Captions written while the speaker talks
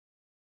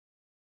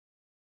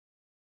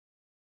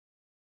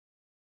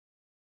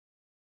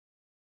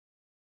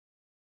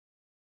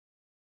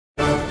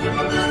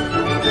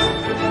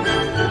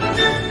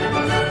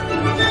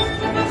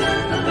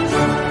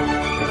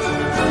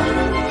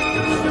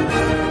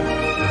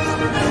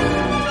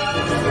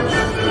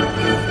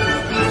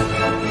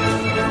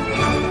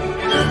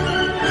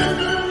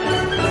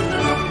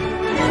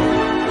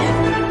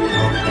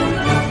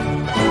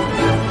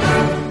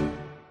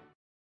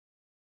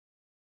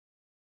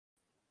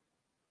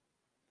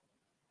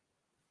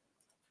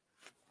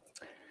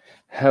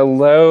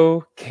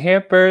Hello,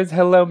 campers.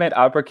 Hello, Met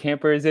Opera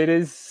campers. It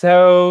is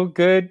so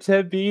good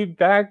to be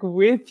back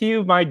with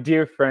you, my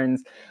dear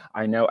friends.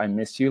 I know I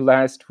missed you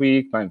last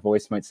week. My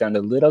voice might sound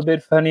a little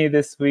bit funny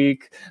this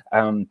week,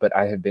 but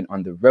I have been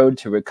on the road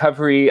to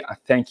recovery. I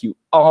thank you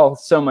all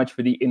so much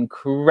for the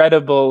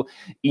incredible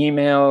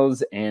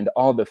emails and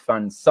all the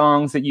fun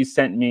songs that you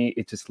sent me.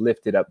 It just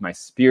lifted up my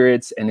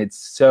spirits, and it's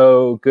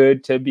so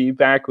good to be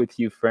back with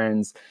you,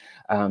 friends.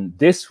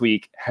 This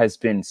week has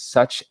been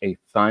such a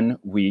fun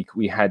week.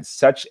 We had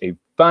such a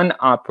fun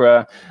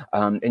opera,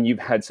 and you've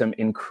had some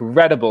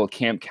incredible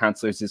camp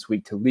counselors this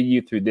week to lead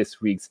you through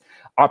this week's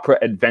opera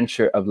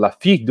adventure of La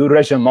Fille du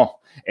Régiment.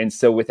 And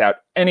so without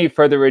any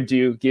further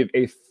ado, give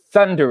a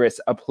thunderous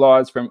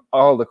applause from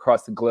all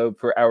across the globe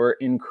for our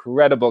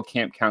incredible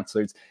camp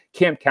counselors,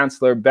 Camp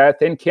Counselor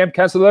Beth and Camp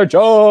Counselor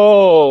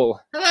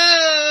Joel.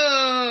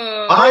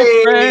 Hello!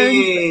 Hi,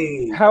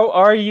 friends. How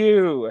are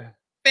you?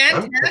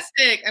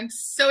 Fantastic. I'm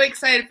so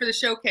excited for the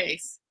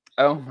showcase.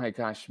 Oh my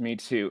gosh, me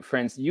too.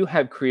 Friends, you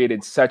have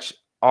created such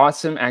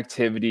awesome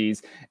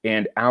activities,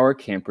 and our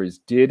campers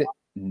did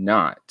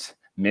not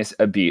miss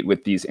a beat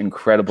with these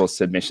incredible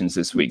submissions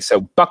this week.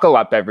 So buckle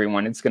up,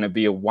 everyone. It's going to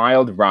be a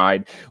wild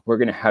ride. We're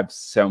going to have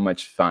so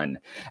much fun.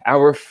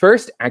 Our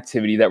first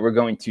activity that we're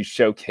going to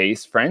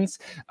showcase, friends,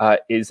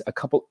 is a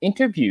couple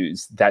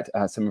interviews that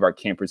some of our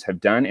campers have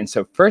done. And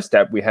so first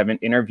up, we have an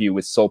interview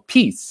with Soul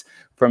Peace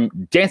from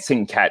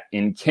Dancing Cat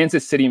in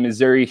Kansas City,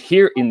 Missouri,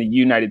 here in the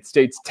United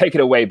States. Take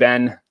it away,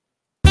 Ben.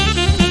 Hello,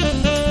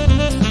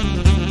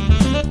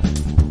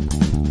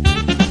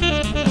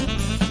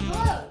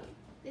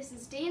 this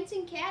is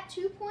Dancing Cat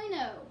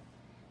 2.0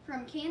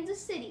 from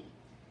Kansas City,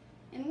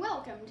 and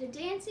welcome to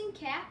Dancing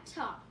Cat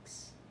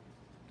Talks.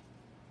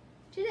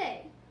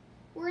 Today,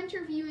 we're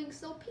interviewing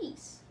Soul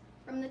Peace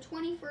from the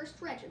 21st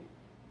Regiment.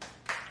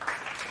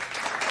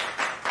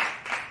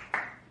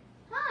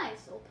 Hi,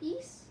 Soul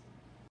Peace.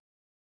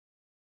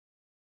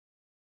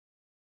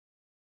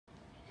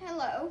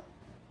 Hello.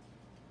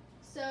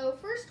 So,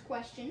 first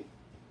question,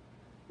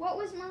 what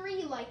was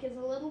Marie like as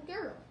a little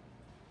girl?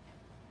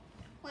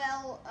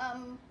 Well,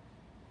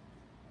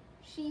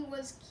 she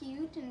was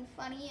cute and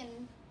funny,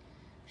 and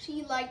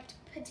she liked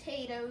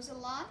potatoes a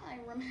lot. I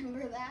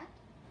remember that.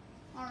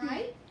 All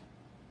right.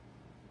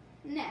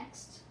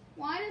 Next,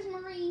 why does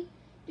Marie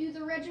do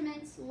the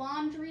regiment's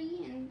laundry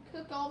and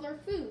cook all their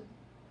food?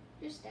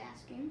 Just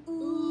asking.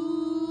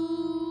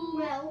 Ooh.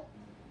 Well,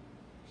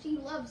 she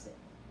loves it.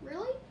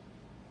 Really?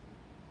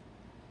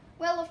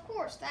 Well, of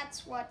course,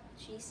 that's what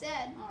she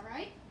said, all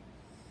right.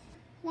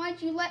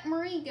 Why'd you let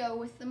Marie go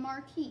with the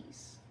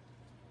Marquise?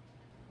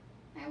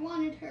 I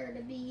wanted her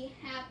to be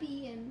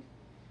happy and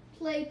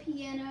play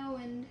piano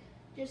and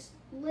just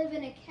live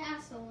in a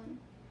castle and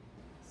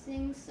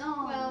sing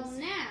songs. Well,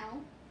 now,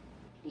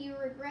 do you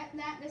regret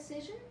that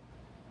decision?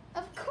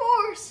 Of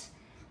course!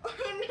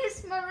 I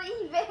miss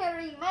Marie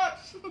very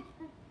much.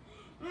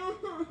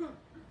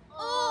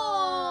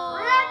 Oh,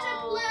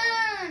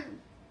 Ratchet!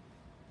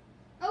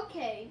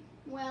 Okay,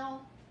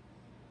 well,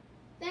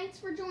 thanks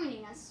for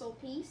joining us, Soul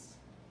Peace.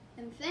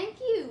 And thank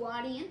you,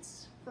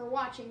 audience, for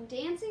watching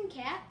Dancing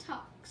Cat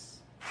Talks.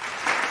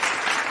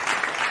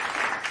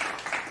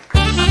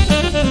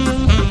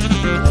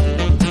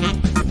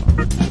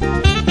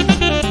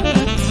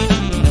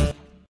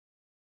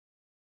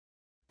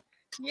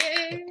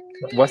 Yay!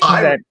 Wasn't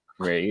that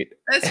great?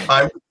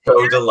 I'm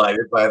so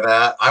delighted by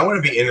that. I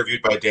want to be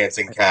interviewed by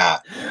Dancing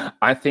Cat.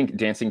 I think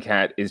Dancing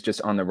Cat is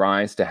just on the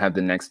rise to have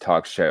the next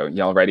talk show.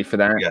 Y'all ready for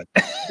that? Yeah.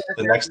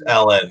 The next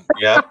Ellen.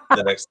 Yep.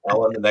 The next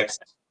Ellen. The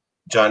next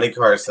Johnny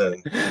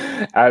Carson.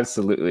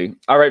 Absolutely.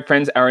 All right,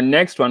 friends. Our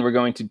next one, we're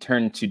going to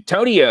turn to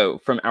Tonio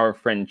from our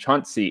friend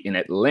Chauncey in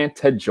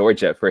Atlanta,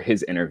 Georgia, for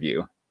his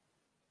interview.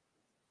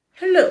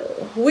 Hello,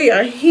 we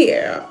are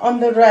here on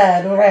the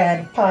Rad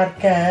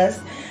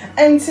podcast,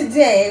 and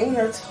today we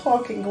are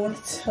talking with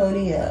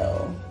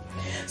Tonio.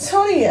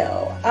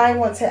 Tonio, I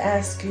want to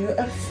ask you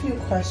a few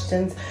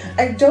questions.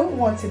 I don't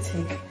want to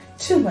take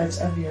too much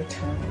of your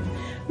time.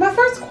 My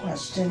first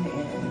question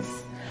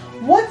is,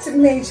 what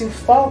made you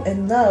fall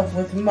in love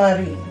with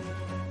Marie?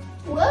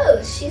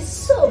 Well, she's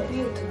so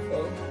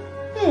beautiful.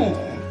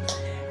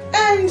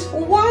 And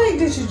why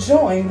did you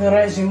join the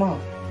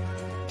Régiment?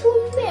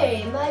 To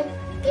marry my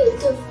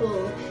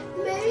beautiful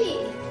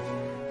Marie.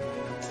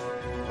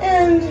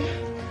 And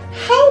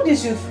how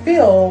did you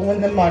feel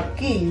when the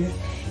Marquise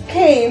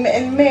came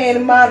and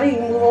made Marie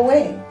move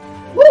away?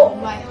 Oh,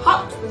 my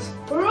heart was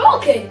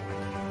broken.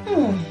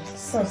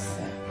 So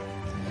sad.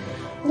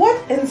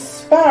 What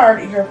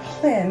inspired your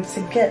plan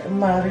to get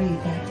Marie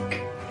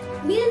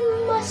back? Me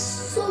and my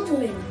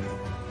soldiering.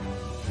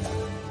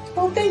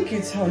 Well, thank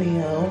you,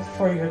 Tonio,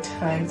 for your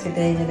time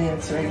today and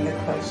answering the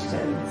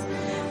questions.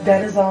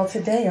 That is all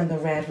today on the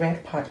Rad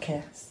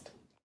podcast.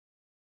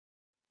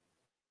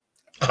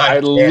 I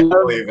love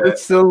the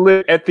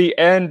salute at the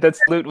end. That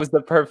salute was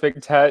the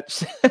perfect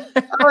touch.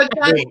 Oh,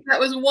 Johnny, that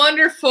was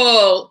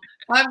wonderful.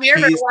 Javier,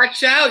 better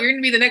watch out. You're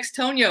going to be the next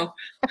Tonio.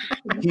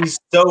 He's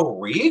so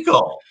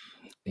regal.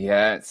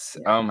 Yes.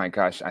 Oh my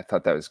gosh. I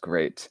thought that was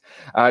great.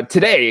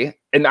 Today,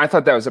 and I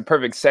thought that was a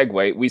perfect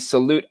segue, we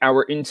salute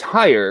our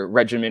entire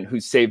regiment who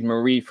saved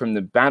Marie from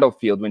the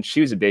battlefield when she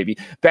was a baby.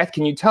 Beth,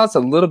 can you tell us a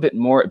little bit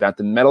more about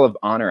the Medal of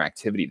Honor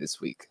activity this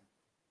week?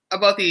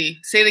 About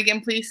say it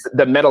again, please.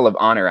 The Medal of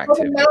Honor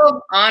activity. The Medal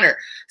of Honor.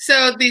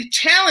 So the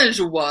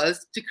challenge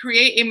was to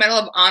create a Medal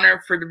of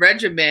Honor for the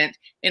regiment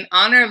in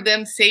honor of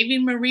them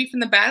saving Marie from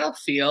the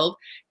battlefield.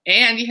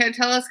 And you had to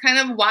tell us kind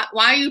of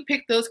why you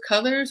picked those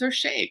colors or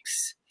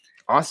shapes.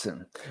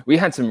 Awesome. We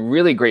had some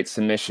really great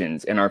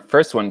submissions, and our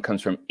first one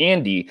comes from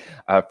Andy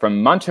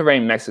from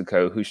Monterrey,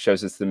 Mexico, who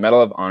shows us the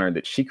Medal of Honor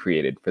that she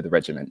created for the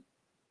regiment.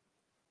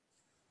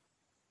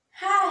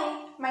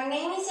 Hi, my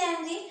name is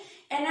Andy,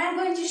 and I'm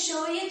going to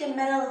show you the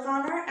Medal of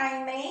Honor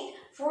I made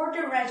for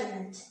the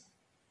regiment.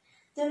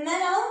 The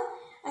medal,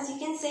 as you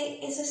can see,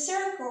 is a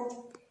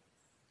circle,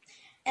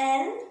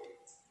 and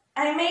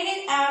I made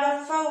it out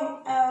of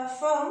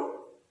foam,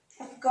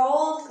 of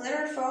gold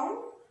glitter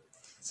foam,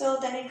 so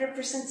that it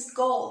represents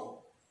gold.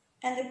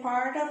 And the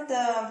part of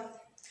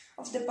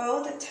the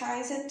bow that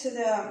ties it to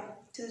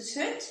the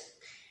suit,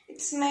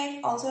 it's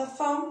made also of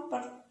foam,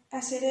 but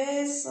as it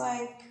is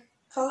like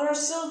color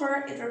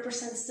silver, it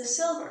represents the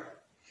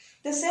silver.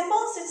 The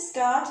symbols it's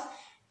got,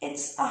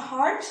 it's a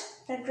heart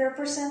that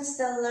represents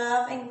the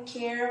love and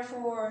care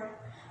for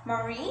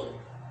Marie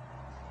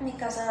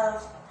because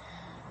of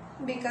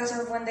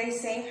when they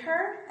saved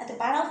her at the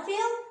battlefield,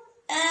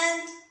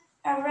 and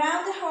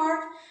around the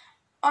heart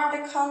are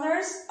the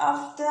colors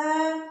of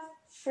the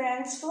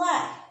France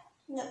flag.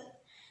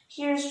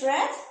 Here's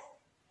red,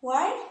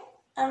 white,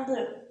 and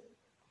blue.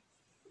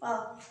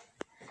 Well,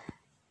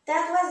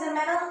 that was the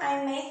medal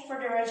I made for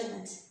the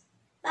regiment.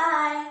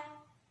 Bye!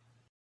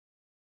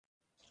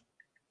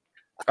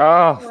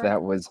 Oh,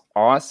 that was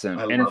awesome.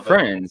 And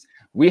friends,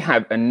 we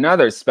have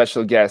another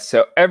special guest.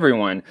 So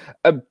everyone,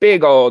 a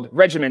big old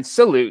regiment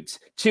salute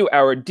to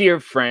our dear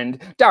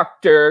friend,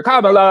 Dr.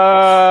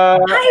 Kamala.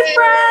 Hi,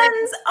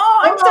 friends.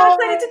 Oh, I'm so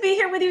excited to be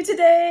here with you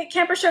today.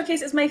 Camper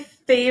Showcase is my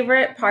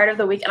favorite part of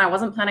the week, and I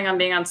wasn't planning on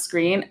being on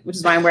screen, which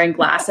is why I'm wearing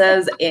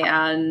glasses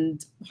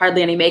and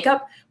hardly any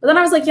makeup. But then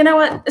I was like, you know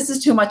what? This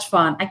is too much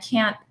fun. I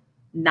can't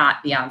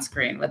not be on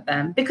screen with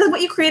them because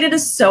what you created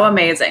is so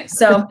amazing.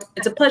 So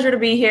it's a pleasure to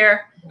be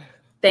here.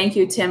 Thank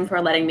you, Tim,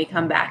 for letting me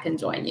come back and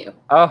join you.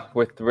 Oh,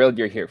 we're thrilled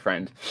you're here,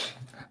 friend.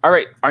 All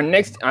right, our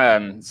next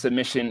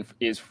submission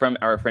is from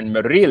our friend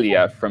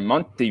Marilia from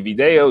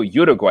Montevideo,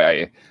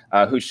 Uruguay,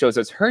 who shows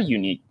us her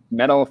unique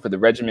medal for the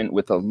regiment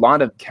with a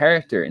lot of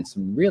character and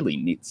some really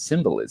neat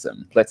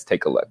symbolism. Let's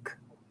take a look.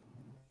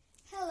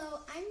 Hello,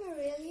 I'm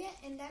Marilia,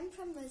 and I'm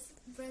from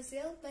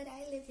Brazil, but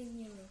I live in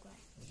Uruguay.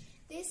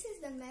 This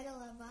is the Medal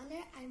of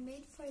Honor I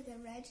made for the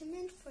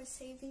regiment for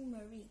saving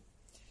Marie.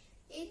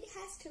 It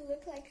has to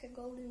look like a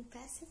golden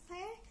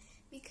pacifier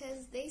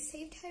because they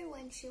saved her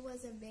when she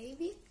was a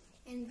baby,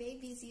 and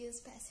babies use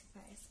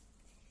pacifiers.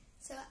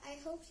 So I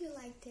hope you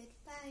liked it.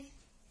 Bye.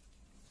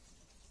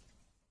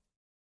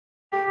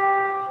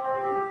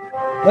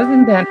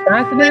 Wasn't that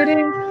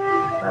fascinating?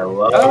 I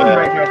love it. Oh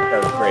my gosh,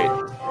 that was great.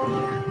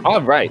 All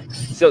right,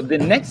 so the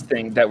next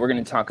thing that we're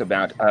going to talk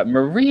about,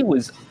 Marie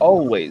was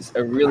always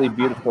a really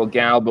beautiful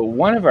gal, but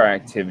one of our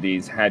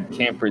activities had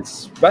campers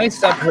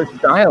spice up her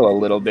style a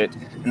little bit,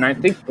 and I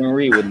think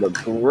Marie would look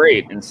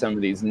great in some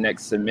of these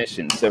next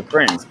submissions. So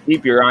friends,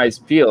 keep your eyes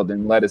peeled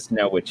and let us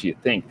know what you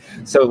think.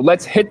 So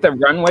let's hit the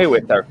runway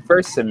with our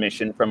first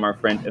submission from our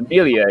friend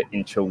Emilia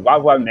in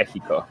Chihuahua,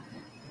 Mexico.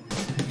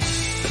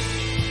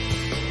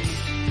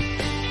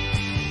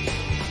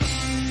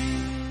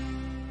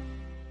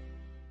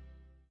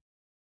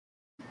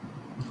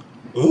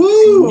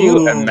 Ooh.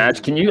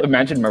 Can you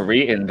imagine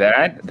Marie in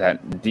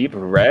that deep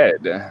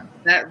red?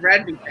 That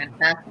red would be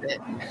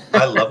fantastic.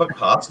 I love a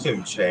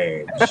costume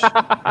change.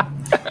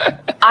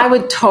 I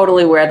would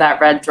totally wear that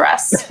red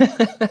dress.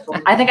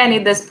 I think I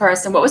need this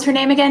person. What was her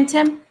name again,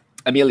 Tim?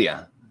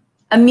 Amelia.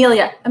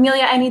 Amelia,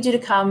 I need you to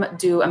come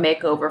do a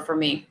makeover for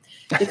me.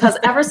 Because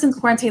ever since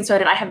quarantine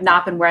started, I have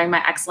not been wearing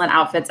my excellent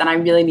outfits, and I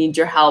really need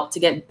your help to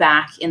get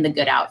back in the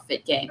good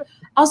outfit game.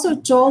 Also,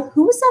 Joel,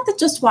 who was that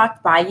just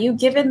walked by you,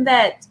 given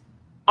that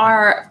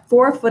our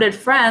four-footed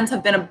friends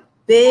have been a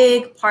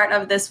big part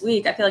of this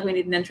week? I feel like we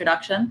need an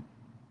introduction.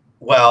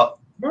 Well,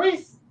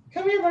 Maurice,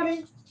 come here,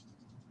 buddy.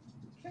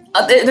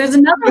 There's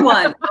another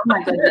one. Oh,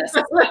 my goodness.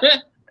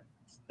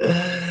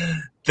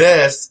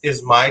 This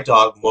is my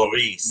dog,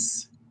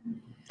 Maurice.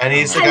 And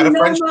he's got a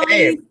French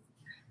name.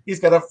 He's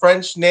got a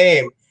French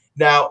name.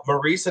 Now,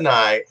 Maurice and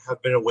I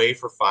have been away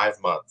for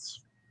 5 months.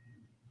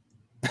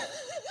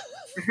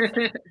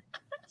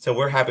 So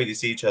we're happy to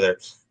see each other.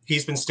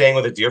 He's been staying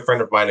with a dear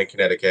friend of mine in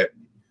Connecticut,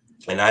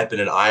 and I've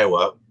been in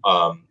Iowa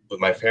with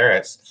my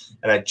parents,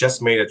 and I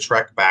just made a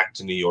trek back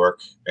to New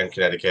York and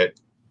Connecticut.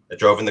 I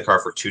drove in the car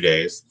for 2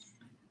 days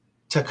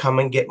to come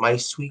and get my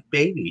sweet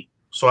baby.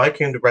 So I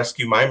came to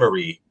rescue my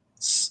Marie.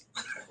 So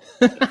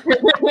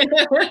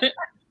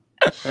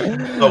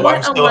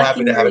I'm still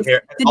happy to have it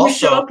here. Did you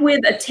show up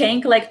with a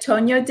tank like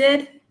Tonio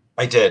did?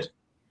 I did.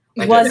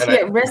 Was he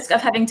at risk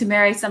of having to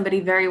marry somebody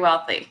very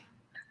wealthy?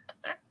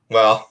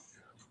 Well,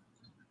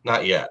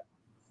 not yet.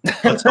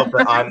 Let's hope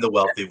that I'm the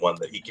wealthy one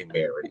that he can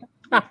marry.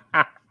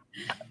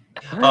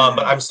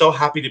 But I'm so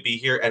happy to be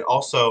here. And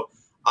also,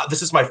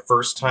 this is my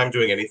first time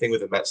doing anything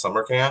with a Met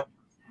Summer Camp.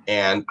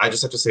 And I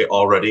just have to say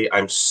already,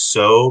 I'm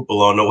so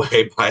blown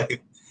away by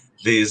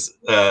these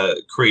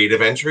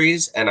creative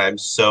entries. And I'm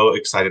so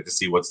excited to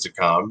see what's to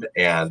come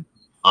and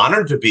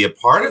honored to be a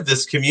part of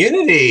this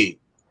community.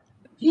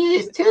 He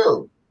is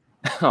too.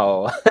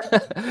 Oh,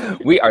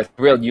 we are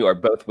thrilled you are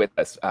both with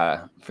us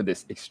for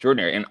this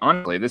extraordinary. And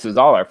honestly, this is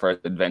all our first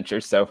adventure.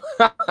 So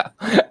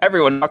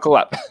everyone buckle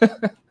up.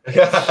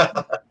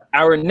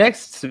 Our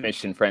next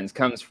submission, friends,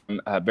 comes from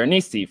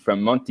Bernice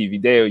from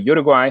Montevideo,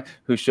 Uruguay,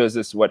 who shows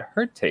us what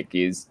her take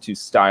is to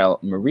style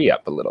Marie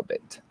up a little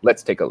bit.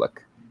 Let's take a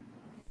look.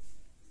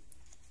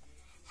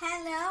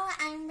 Hello,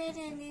 I'm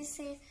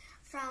Berenice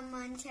from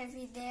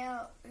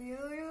Montevideo,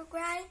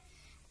 Uruguay,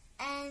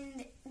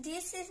 and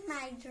this is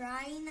my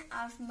drawing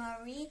of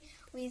Marie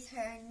with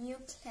her new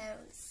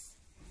clothes.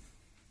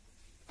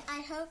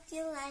 I hope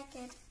you like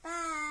it.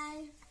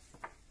 Bye!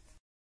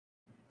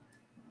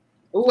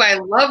 Oh, I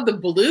love the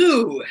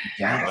blue.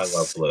 Yes. I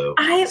love blue.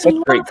 Such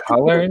great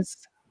colors.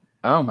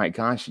 Oh my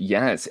gosh,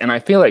 yes. And I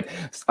feel like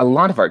a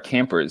lot of our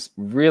campers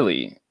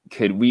really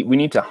could, we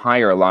need to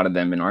hire a lot of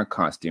them in our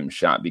costume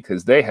shop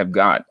because they have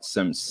got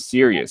some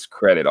serious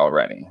credit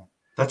already.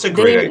 That's a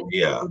great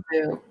idea.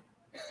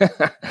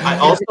 I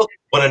also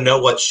want to know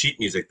what sheet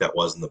music that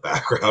was in the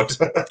background.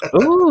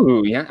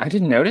 Ooh, yeah, I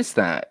didn't notice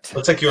that.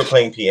 Looks like you were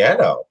playing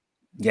piano.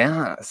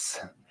 Yes.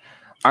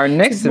 Our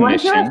next submission.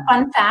 Want to hear a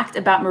fun fact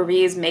about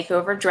Marie's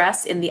makeover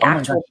dress in the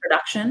actual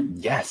production?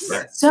 Yes.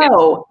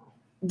 So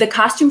the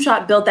costume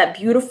shop built that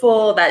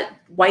beautiful, that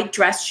white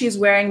dress she's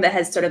wearing that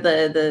has sort of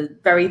the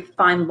very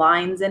fine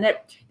lines in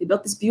it. They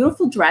built this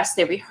beautiful dress.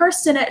 They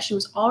rehearsed in it. She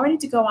was all ready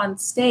to go on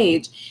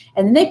stage.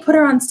 And then they put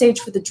her on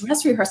stage for the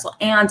dress rehearsal.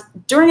 And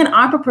during an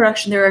opera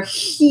production, there are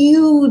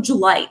huge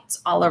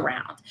lights all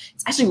around.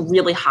 It's actually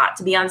really hot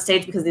to be on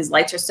stage because these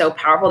lights are so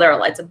powerful. There are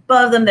lights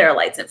above them. There are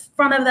lights in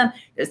front of them.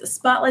 There's the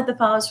spotlight that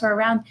follows her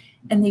around.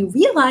 And they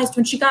realized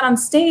when she got on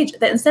stage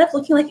that instead of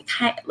looking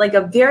like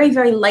a very,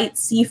 very light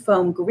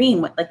seafoam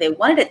green, like they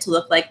wanted it to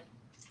look like,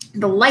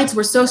 the lights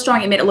were so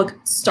strong it made it look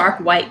stark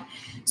white.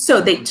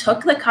 So they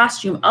took the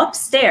costume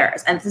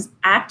upstairs, and this is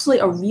actually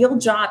a real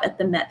job at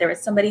the Met. There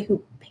is somebody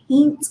who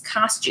paints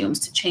costumes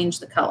to change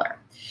the color.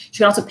 She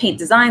can also paint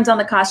designs on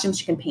the costumes.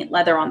 She can paint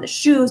leather on the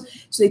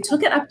shoes. So they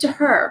took it up to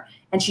her,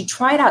 and she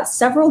tried out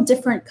several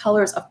different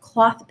colors of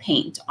cloth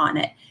paint on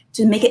it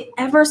to make it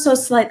ever so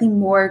slightly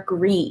more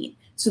green,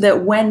 so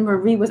that when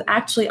Marie was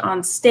actually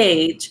on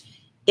stage,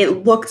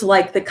 it looked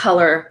like the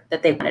color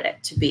that they wanted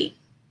it to be.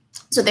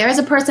 So there is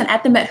a person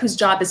at the Met whose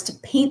job is to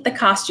paint the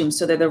costumes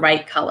so they're the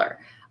right color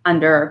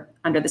under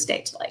the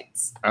stage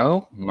lights.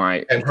 Oh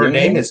my! And her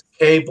name is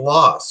Kay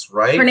Bloss,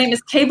 right? Her name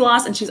is Kay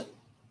Bloss, and she's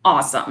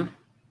awesome.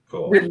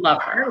 Cool. We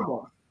love her.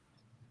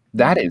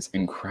 That is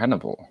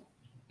incredible.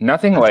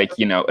 Nothing like,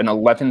 an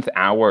 11th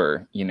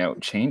hour,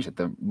 change at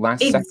the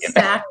last second.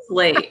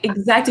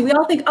 Exactly. We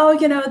all think,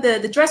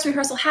 the dress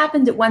rehearsal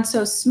happened. It went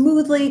so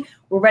smoothly.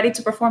 We're ready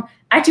to perform.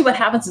 Actually, what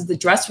happens is the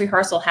dress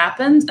rehearsal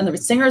happens and the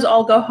singers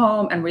all go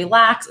home and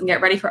relax and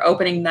get ready for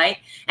opening night.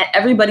 And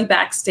everybody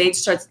backstage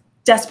starts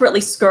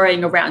desperately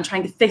scurrying around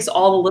trying to fix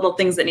all the little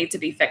things that need to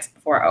be fixed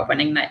before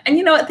opening night. And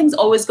you know what? Things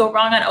always go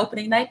wrong on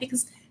opening night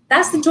because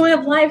that's the joy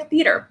of live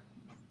theater.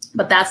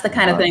 But that's the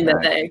kind of thing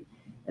that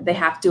they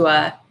have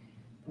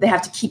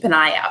to keep an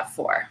eye out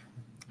for.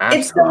 Absolutely.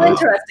 It's so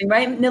interesting,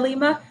 right,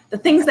 Nilima? The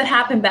things that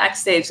happen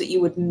backstage that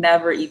you would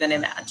never even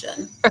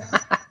imagine.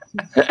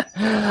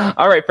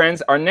 All right,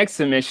 friends. Our next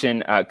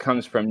submission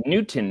comes from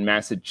Newton,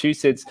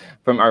 Massachusetts,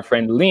 from our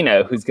friend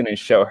Lena, who's going to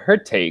show her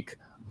take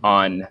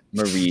on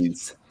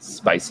Marie's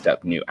spiced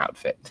up new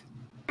outfit.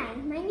 Hi,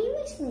 my name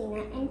is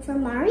Lena, and for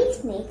Marie's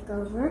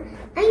makeover,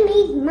 I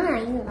made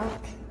mine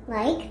look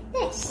like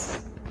this.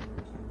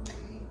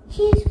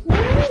 She's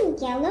wearing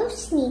yellow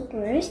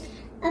sneakers,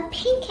 a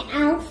pink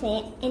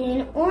outfit, and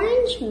an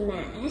orange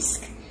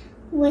mask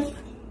with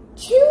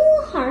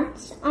 2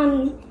 hearts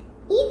on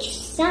each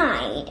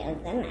side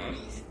of the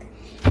mask.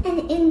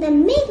 And in the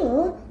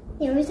middle,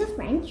 there is a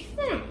French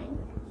flag.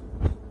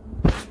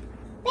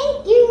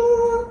 Thank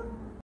you!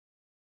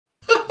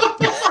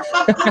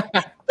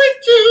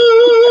 Thank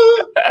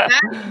you!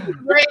 That's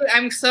great.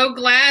 I'm so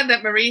glad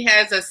that Marie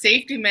has a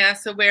safety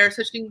mask to wear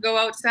so she can go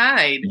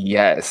outside.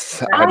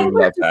 Yes, I love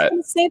was that.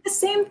 going to say the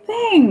same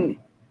thing.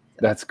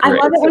 That's great.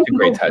 I love it when people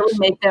great touch. really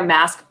make their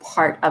mask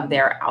part of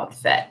their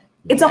outfit.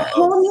 It's a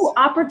whole new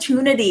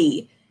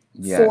opportunity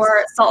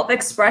for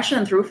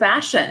self-expression through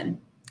fashion.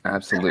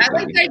 Absolutely. I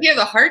like the idea of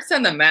the hearts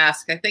on the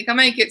mask. I think I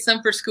might get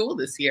some for school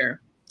this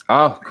year.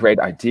 Oh, great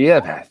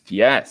idea, Beth.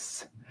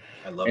 Yes.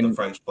 I love the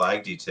French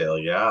flag detail.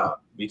 Yeah,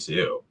 me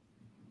too.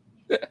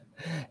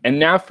 And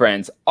now,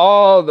 friends,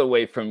 all the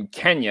way from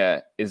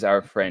Kenya is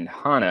our friend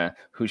Hannah,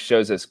 who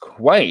shows us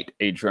quite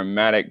a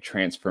dramatic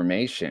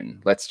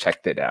transformation. Let's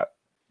check that out.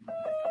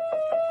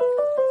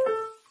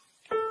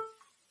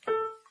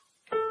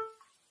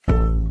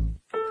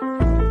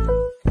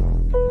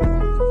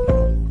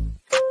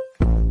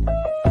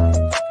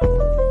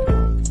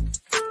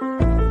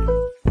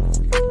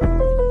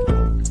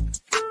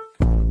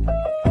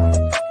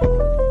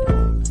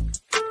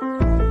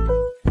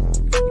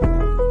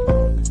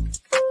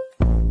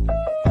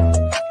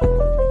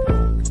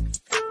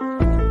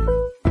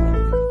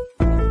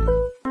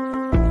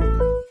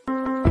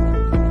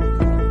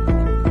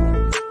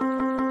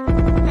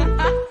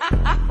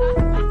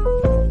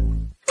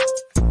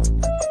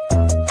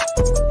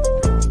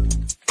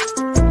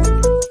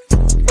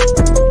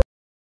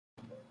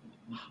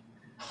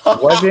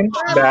 Wasn't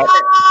that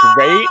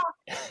great?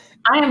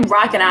 I am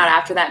rocking out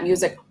after that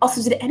music.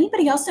 Also, did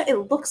anybody else know?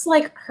 It looks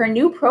like her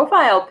new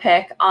profile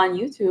pic on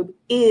YouTube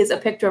is a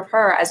picture of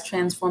her as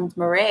transformed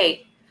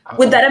Marie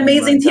with that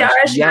amazing tiara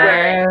she's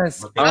wearing.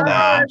 Yes. Look at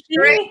that.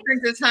 Great,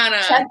 Princess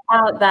Hannah. Check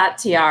out that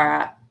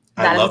tiara.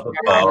 I love the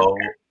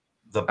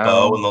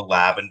bow, and the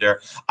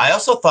lavender. I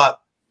also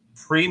thought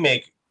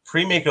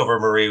pre-makeover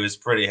Marie was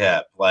pretty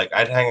hip. Like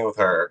I'd hang with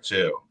her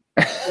too.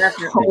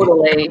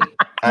 Totally.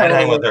 I'd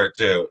hang with her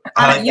too.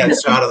 I like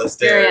that shot of the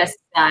stairs. Serious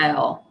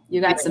style. You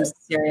got some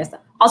serious.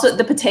 Also,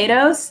 the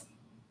potatoes.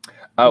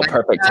 Oh,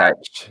 perfect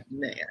touch.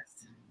 Yes.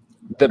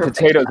 The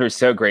potatoes are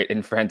so great.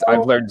 And friends,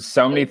 I've learned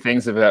so many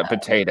things about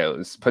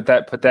potatoes. Put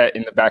that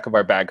in the back of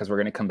our bag because we're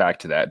going to come back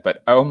to that.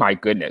 But oh my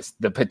goodness,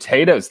 the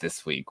potatoes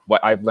this week.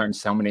 What I've learned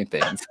so many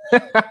things.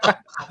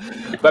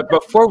 But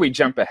before we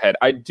jump ahead,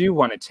 I do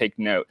want to take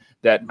note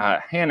that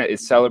Hannah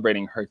is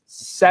celebrating her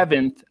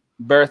 7th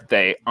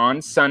birthday on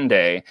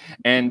Sunday,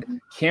 and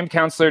Camp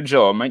Counselor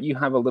Joel, might you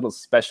have a little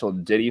special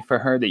ditty for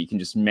her that you can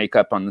just make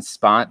up on the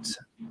spot?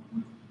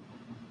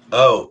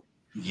 Oh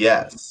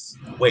yes.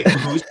 Wait,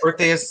 whose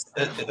birthday is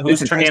who's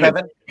turning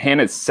 7?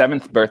 Hannah's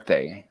 7th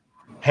birthday.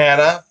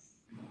 Hannah.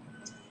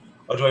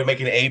 Oh, do I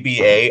make an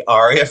ABA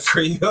aria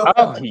for you?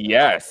 Oh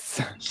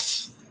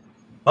yes.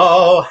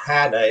 Oh,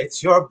 Hannah,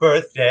 it's your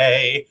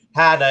birthday.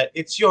 Hannah,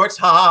 it's your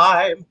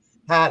time.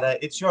 Hannah,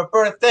 it's your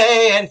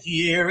birthday, and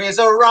here is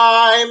a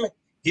rhyme.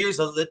 Here's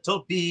a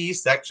little B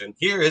section.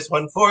 Here is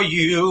one for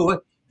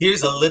you.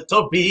 Here's a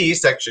little B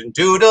section.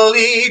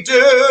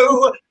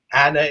 Doodly-doo.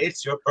 Hannah,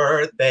 it's your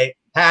birthday.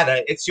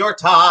 Hannah, it's your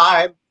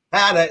time.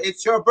 Hannah,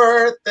 it's your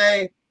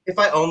birthday. If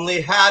I only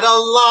had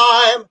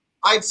a lime,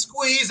 I'd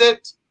squeeze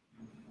it.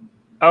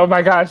 Oh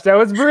my gosh, that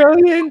was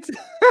brilliant.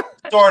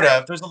 Sort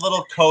of. There's a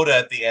little coda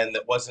at the end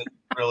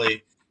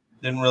that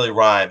didn't really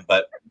rhyme,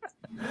 but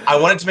I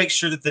wanted to make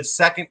sure that the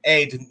second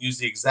A didn't use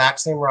the exact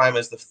same rhyme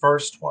as the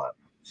first one.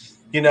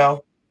 You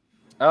know?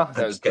 Oh,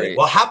 that was great.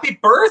 Well, happy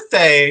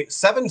birthday.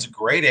 7's a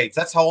great age.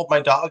 That's how old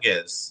my dog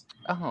is.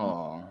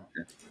 Oh,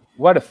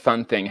 what a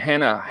fun thing.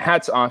 Hannah,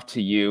 hats off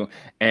to you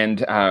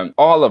and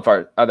all of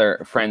our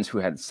other friends who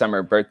had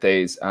summer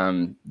birthdays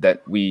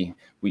that we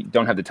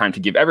don't have the time to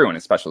give everyone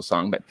a special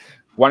song, but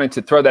wanted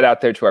to throw that out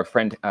there to our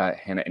friend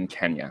Hannah in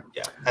Kenya.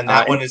 Yeah, and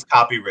that one is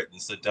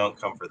copywritten, so don't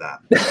come for that.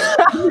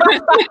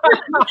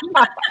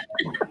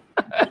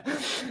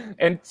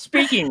 And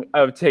speaking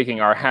of taking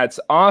our hats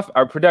off,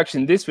 our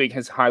production this week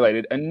has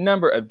highlighted a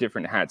number of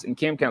different hats. And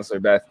Camp Counselor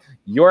Beth,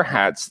 your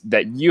hats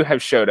that you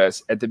have showed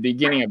us at the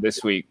beginning of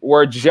this week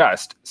were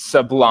just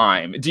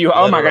sublime.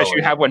 Oh my gosh,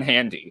 you have one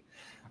handy.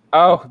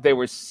 Oh, they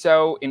were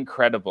so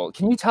incredible.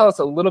 Can you tell us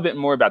a little bit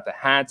more about the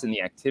hats and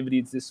the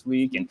activities this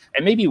week? And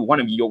maybe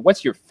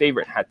what's your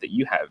favorite hat that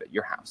you have at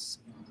your house?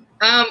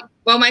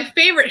 Well, my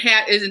favorite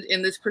hat isn't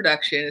in this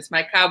production. It's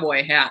my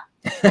cowboy hat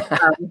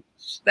that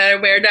I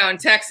wear down in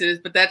Texas,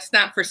 but that's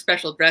not for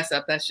special dress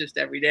up. That's just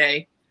every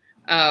day.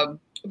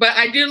 But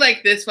I do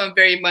like this one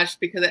very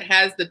much because it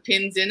has the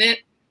pins in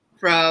it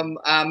from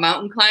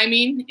mountain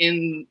climbing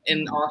in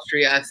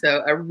Austria.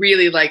 So I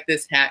really like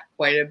this hat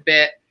quite a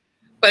bit.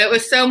 But it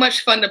was so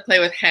much fun to play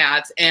with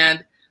hats.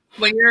 And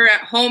when you're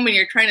at home and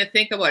you're trying to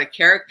think about a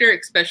character,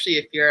 especially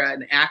if you're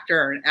an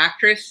actor or an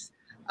actress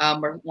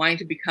or wanting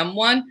to become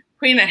one,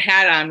 putting a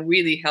hat on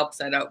really helps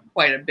that out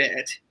quite a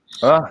bit.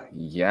 Oh,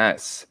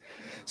 yes.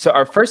 So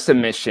our first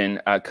submission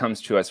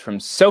comes to us from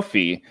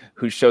Sophie,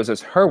 who shows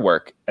us her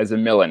work as a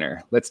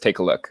milliner. Let's take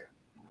a look.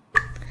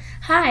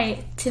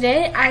 Hi,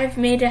 today I've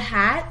made a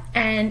hat,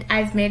 and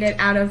I've made it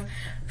out of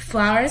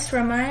flowers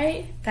from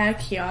my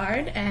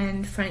backyard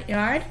and front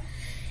yard.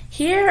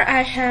 Here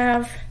I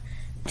have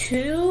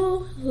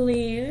 2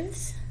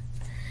 leaves,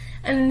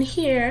 and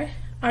here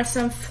are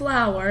some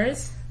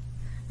flowers.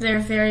 They're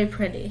very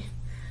pretty.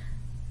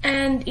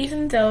 And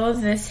even though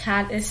this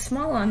hat is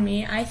small on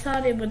me, I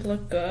thought it would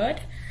look good,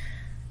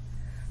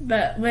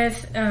 but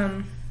with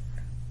a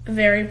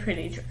very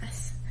pretty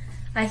dress.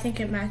 I think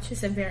it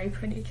matches a very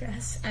pretty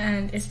dress,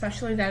 and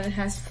especially that it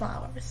has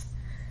flowers.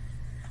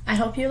 I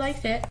hope you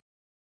liked it.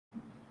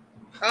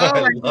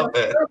 Oh, I love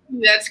it.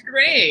 That's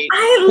great.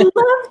 I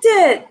loved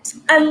it.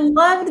 I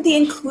loved the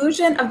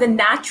inclusion of the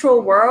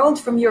natural world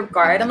from your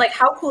garden. Like,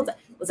 how cool is that?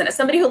 Listen, as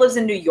somebody who lives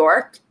in New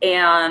York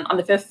and on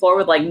the 5th floor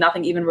with like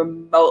nothing even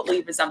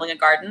remotely resembling a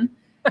garden,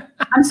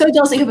 I'm so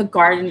jealous that you have a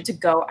garden to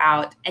go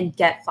out and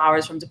get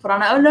flowers from to put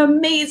on an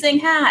amazing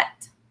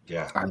hat.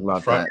 Yeah, I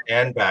love front that.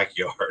 and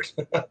backyard.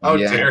 How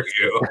dare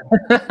you?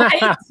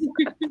 I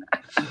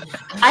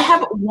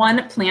have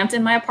one plant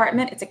in my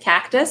apartment. It's a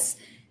cactus.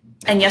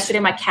 And yesterday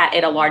my cat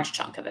ate a large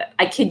chunk of it.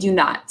 I kid you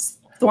not.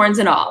 Thorns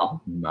and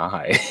all.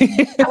 My.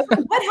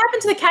 What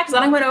happened to the cactus?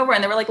 Then I went over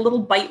and there were like little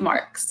bite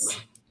marks.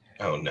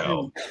 Oh,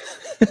 no.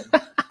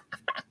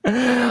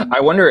 I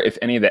wonder if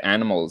any of the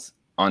animals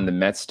on the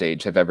Met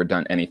stage have ever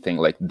done anything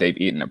like they've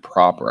eaten a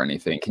prop or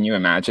anything. Can you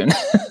imagine?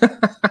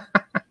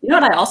 know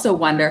what I also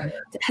wonder?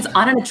 Has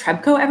Anna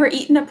Netrebko ever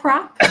eaten a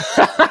prop?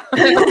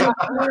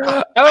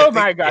 Oh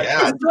my God.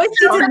 Yeah. Joyce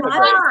did not.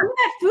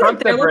 That food Pump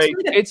up there the looks break.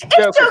 really good. It's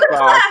joke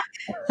o'clock.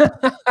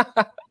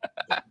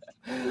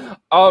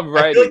 All I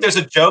right. feel like there's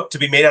a joke to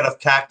be made out of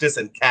cactus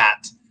and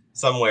cat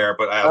somewhere,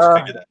 but I also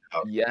figured that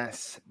out.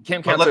 Yes.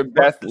 Camp Well, Counselor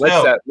let's Beth,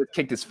 let's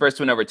kick this first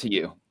one over to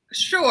you.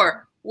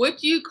 Sure. What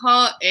do you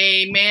call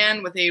a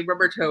man with a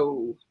rubber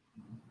toe?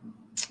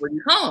 What do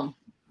you call him?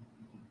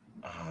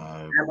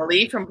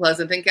 Emily from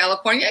Pleasanton,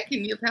 California.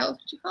 Can you tell us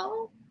what you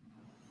call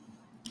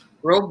him?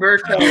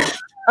 Roberto.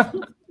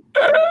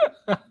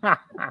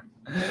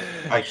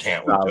 I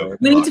can't. With joke.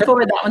 We need to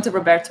forward that one to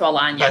Roberto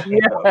Alagna.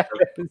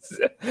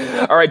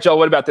 Yes. All right, Joel,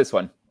 what about this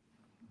one?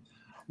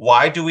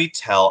 Why do we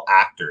tell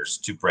actors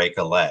to break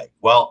a leg?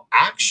 Well,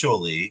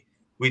 actually,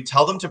 we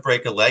tell them to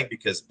break a leg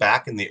because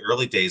back in the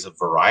early days of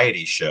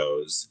variety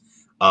shows,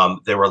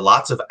 there were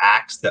lots of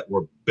acts that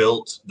were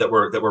built that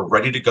were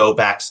ready to go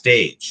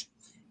backstage,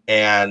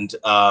 and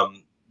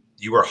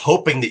you were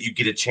hoping that you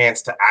get a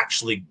chance to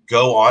actually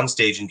go on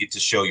stage and get to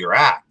show your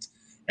act.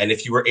 And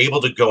if you were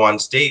able to go on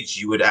stage,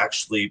 you would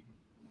actually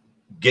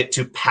get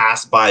to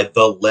pass by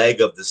the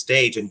leg of the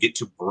stage and get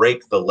to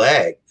break the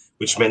leg,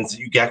 which means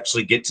you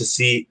actually get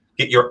to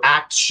get your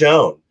act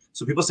shown.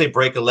 So people say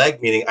break a leg,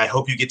 meaning I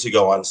hope you get to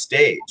go on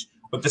stage.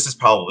 But this is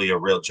probably a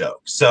real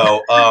joke.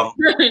 So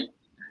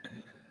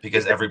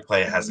because every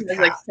play has a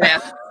cast.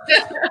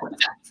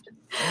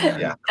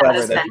 Yeah. That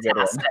is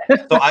fantastic.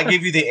 So I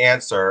gave you the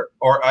answer,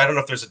 or I don't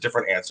know if there's a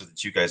different answer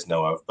that you guys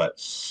know of,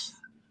 but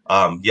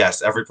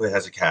yes, every play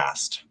has a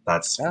cast.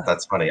 That's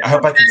funny. I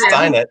hope I can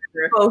sign it.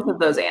 Both of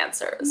those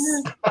answers.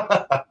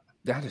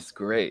 That is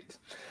great.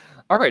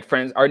 All right,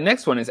 friends, our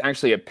next one is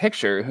actually a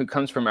picture who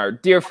comes from our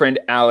dear friend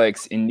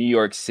Alex in New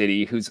York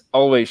City, who's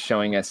always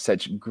showing us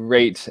such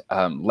great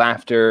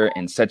laughter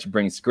and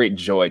brings great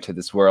joy to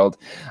this world.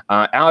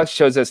 Alex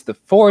shows us the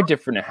 4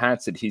 different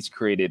hats that he's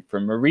created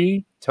for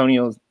Marie,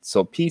 Tonio,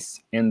 Sulpice,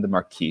 and the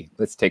Marquis.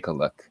 Let's take a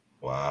look.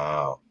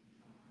 Wow.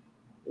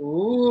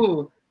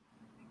 Ooh.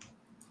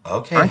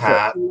 Okay,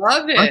 hat.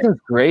 Love it. Aren't those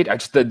great?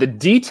 The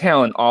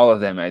detail in all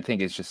of them, I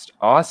think, is just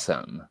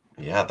awesome.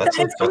 Yeah, That's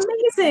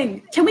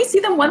amazing. Can we see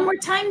them one more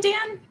time,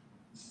 Dan?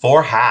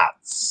 4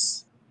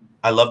 hats.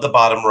 I love the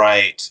bottom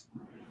right.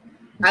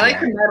 I like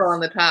the medal on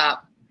the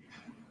top.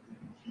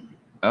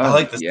 Oh, I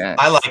like this. yes.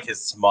 I like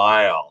his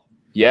smile.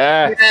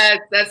 Yes. Yes,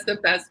 that's the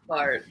best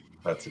part.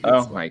 That's a good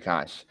Oh smile. my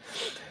gosh.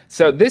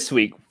 So this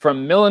week,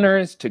 from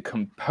milliners to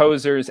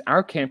composers,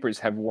 our campers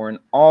have worn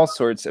all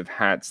sorts of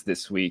hats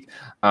this week,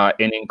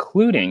 and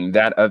including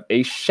that of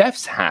a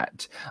chef's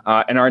hat.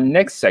 And our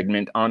next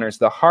segment honors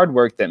the hard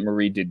work that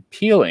Marie did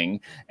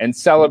peeling and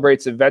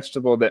celebrates a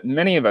vegetable that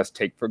many of us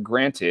take for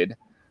granted,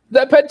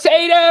 the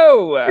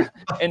potato.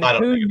 And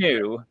who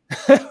knew,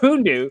 who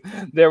knew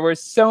there were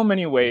so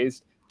many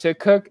ways to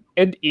cook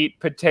and eat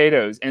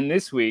potatoes? And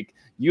this week,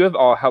 you have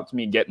all helped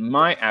me get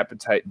my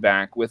appetite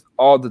back with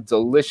all the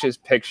delicious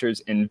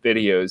pictures and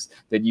videos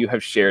that you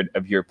have shared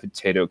of your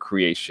potato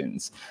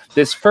creations.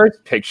 This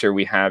first picture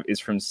we have is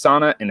from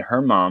Sana and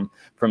her mom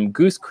from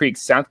Goose Creek,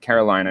 South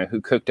Carolina, who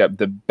cooked up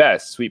the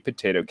best sweet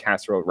potato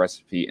casserole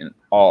recipe in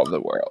all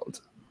the world.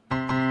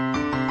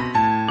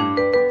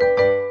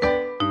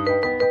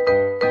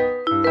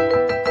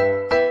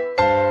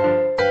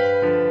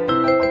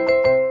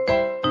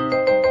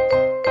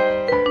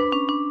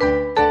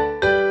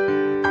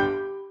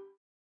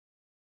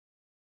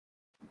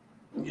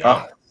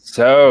 Oh,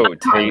 so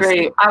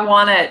tasty. I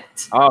want it.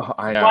 Oh,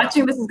 I know.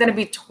 Watching this is going to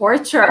be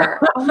torture.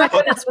 Oh my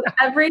goodness. With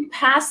every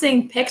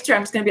passing picture,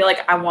 I'm just going to be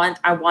like, I want.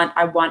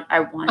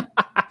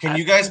 Can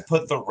you guys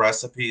put the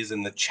recipes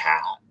in the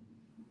chat?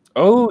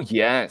 Oh,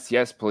 yes.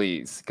 Yes,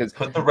 please. Because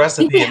put the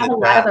recipe in the chat. We have a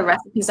lot of the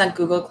recipes on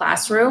Google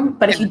Classroom,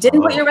 but if you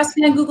didn't put your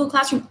recipe on Google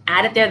Classroom,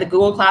 add it there. The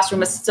Google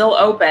Classroom is still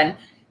open.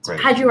 So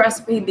add your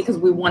recipe because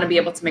we want to be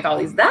able to make all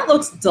these. That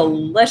looks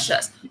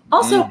delicious.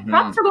 Also,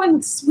 props for going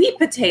with sweet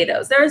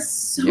potatoes. There's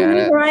so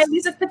many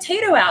varieties of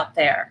potato out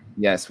there.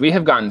 Yes, we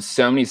have gotten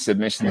so many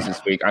submissions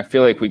this week. I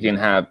feel like we can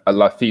have a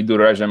La Fille du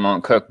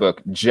Régiment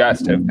cookbook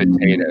just of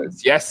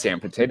potatoes. Yes, Sam,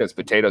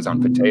 potatoes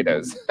on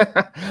potatoes.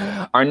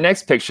 Our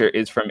next picture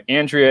is from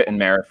Andrea and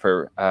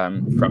Marifer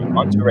from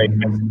Monterrey,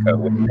 Mexico,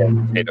 with their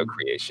potato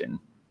creation.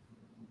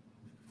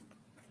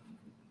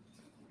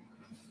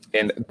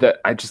 And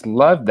I just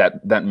love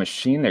that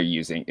machine they're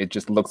using. It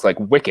just looks like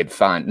wicked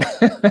fun.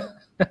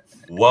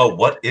 Whoa,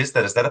 what is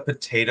that? Is that a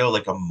potato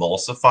like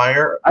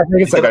emulsifier? I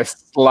think it's like a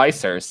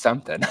slicer or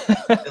something.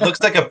 It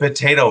looks like a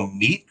potato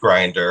meat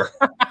grinder.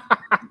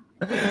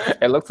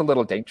 It looks a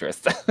little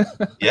dangerous.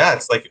 Yeah,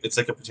 it's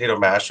like a potato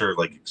masher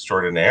like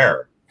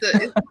extraordinaire.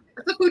 It's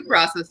a food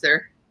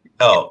processor.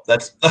 Oh,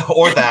 that's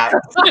or that.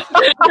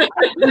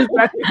 You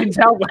can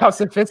tell how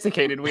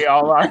sophisticated we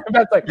all are.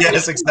 That's like,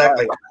 yes,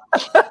 exactly.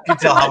 You can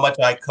tell how much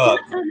I cook.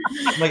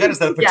 Oh my god, is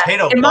that a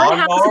potato in my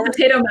house, lawnmower? a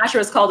potato masher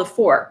is called a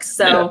fork.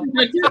 So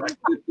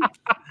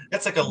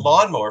that's like a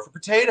lawnmower for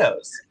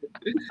potatoes.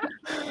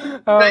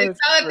 But I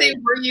saw that they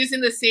were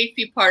using the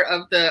safety part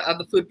of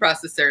the food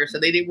processor, so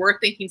they were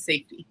thinking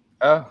safety.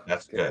 Oh,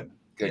 That's good.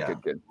 Good, Yeah.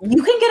 good.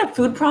 You can get a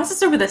food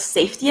processor with a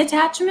safety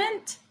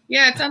attachment?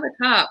 Yeah, it's on the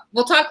top.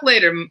 We'll talk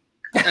later,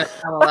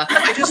 Kamala.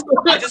 I just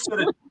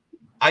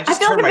I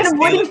feel like turned I've my been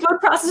avoiding ceiling. food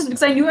processors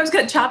because I knew I was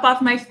going to chop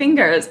off my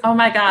fingers. Oh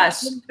my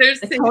gosh.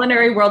 The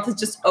culinary world has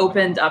just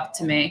opened up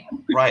to me.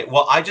 Right.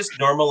 Well, I just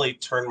normally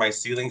turn my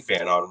ceiling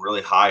fan on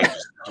really high and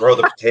just throw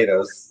the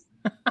potatoes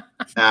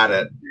at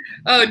it.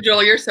 Oh,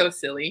 Joel, you're so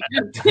silly.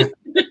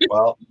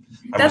 Well,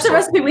 that's a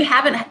recipe we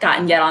haven't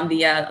gotten yet on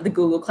the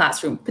Google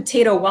Classroom.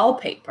 Potato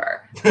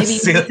wallpaper. Maybe you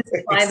can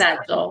try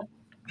that, Joel.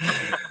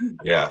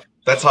 Yeah,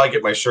 that's how I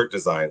get my shirt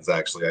designs.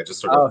 Actually, I just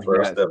sort of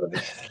throw stuff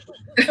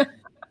in.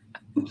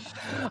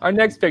 Our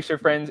next picture,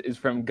 friends, is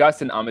from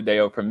Gus and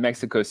Amadeo from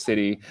Mexico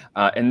City,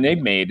 and they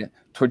made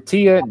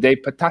tortilla de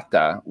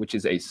patata, which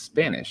is a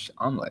Spanish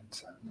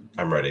omelet.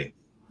 I'm ready.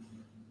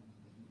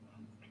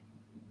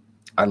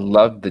 I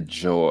love the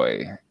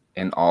joy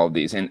in all of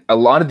these. And a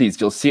lot of these,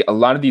 you'll see a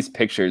lot of these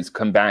pictures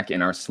come back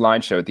in our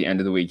slideshow at the end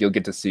of the week. You'll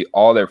get to see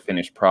all their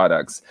finished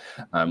products,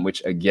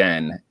 which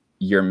again,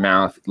 your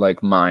mouth,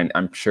 like mine,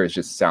 I'm sure is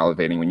just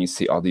salivating when you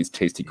see all these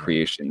tasty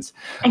creations.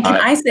 And can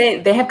I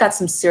say, they have got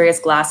some serious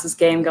glasses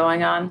game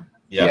going on.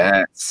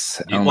 Yeah. Yes.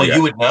 Well,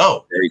 you would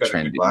know. Very You've got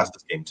trendy. a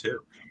glasses game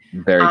too.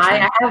 Very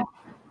trendy.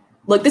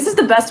 Look, this is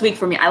the best week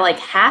for me. I like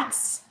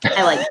hats.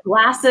 I like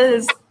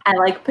glasses. I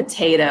like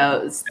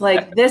potatoes.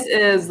 Like, this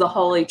is the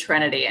holy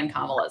trinity in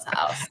Kamala's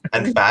house.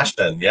 And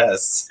fashion,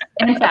 yes.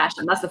 And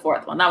fashion. That's the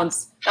fourth one. That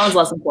one's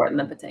less important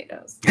than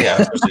potatoes.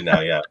 Yeah, especially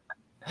now, yeah.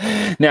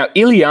 Now,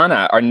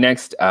 Ileana, our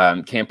next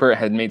camper,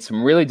 had made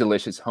some really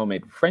delicious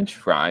homemade French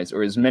fries,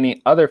 or as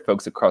many other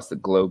folks across the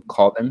globe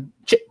call them,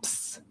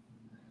 chips.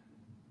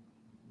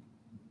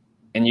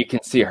 And you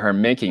can see her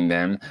making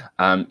them.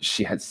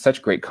 She had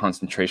such great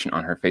concentration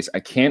on her face. I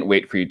can't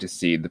wait for you to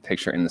see the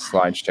picture in the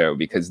slideshow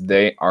because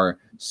they are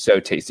so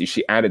tasty.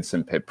 She added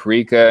some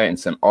paprika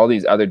and all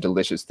these other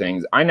delicious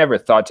things. I never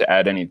thought to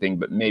add anything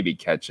but maybe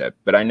ketchup.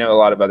 But I know a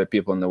lot of other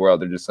people in the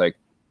world are just like,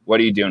 what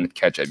are you doing with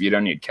ketchup? You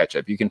don't need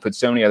ketchup. You can put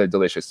so many other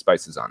delicious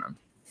spices on them.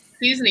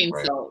 Seasoning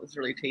salt is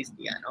really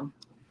tasty on them.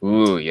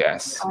 Ooh,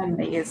 yes.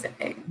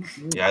 Amazing.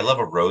 Yeah, I love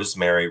a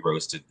rosemary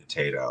roasted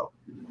potato.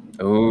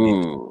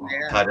 Ooh.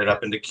 Cut it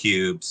up into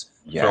cubes.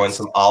 Yes. Throw in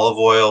some olive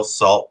oil,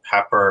 salt,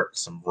 pepper,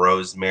 some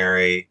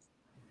rosemary.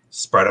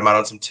 Spread them out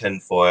on some tin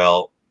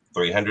foil.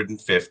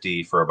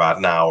 350 for about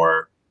an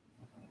hour.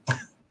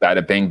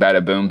 Bada bing,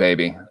 bada boom,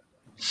 baby.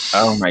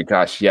 Oh my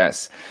gosh,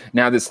 yes.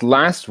 Now this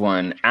last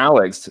one,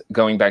 Alex,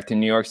 going back to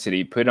New York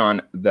City, put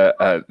on the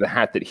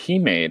hat that he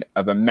made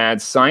of a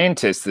mad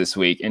scientist this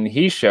week, and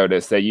he showed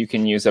us that you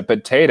can use a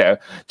potato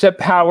to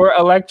power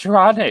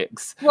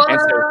electronics. What? And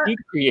so he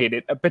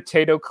created a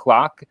potato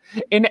clock,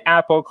 an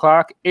apple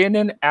clock, and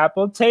an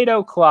apple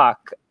tato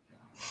clock.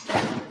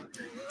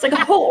 It's like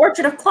a whole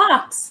orchard of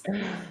clocks.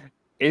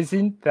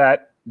 Isn't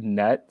that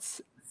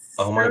nuts?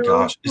 Oh my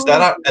gosh. Is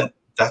that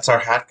that's our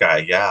hat guy,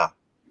 yeah.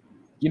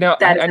 You know,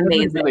 I never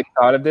really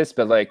thought of this,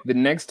 but like the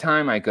next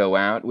time I go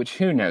out, which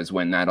who knows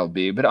when that'll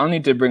be, but I'll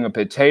need to bring a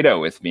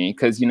potato with me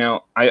because, you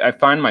know, I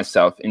find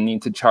myself in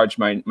need to charge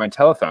my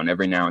telephone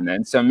every now and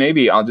then. So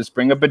maybe I'll just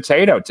bring a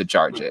potato to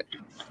charge it.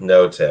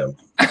 No, Tim.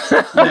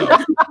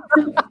 No.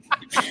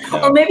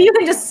 Or maybe you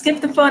can just skip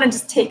the phone and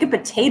just take a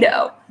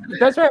potato.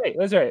 That's right.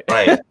 That's right.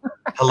 Right.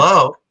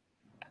 Hello.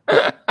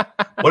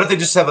 What if they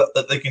just have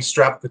they can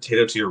strap a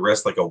potato to your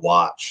wrist like a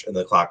watch and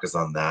the clock is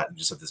on that and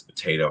just have this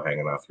potato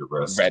hanging off your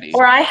wrist? Ready.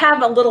 Or I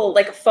have a little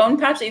like a phone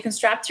pouch that you can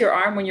strap to your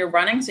arm when you're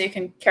running so you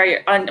can carry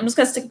your I'm just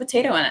gonna stick a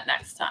potato in it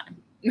next time.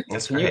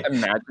 Can you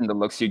imagine the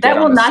looks you get?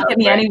 That will not give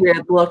me any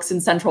weird looks in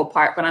Central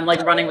Park when I'm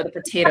like running with a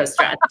potato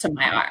strapped to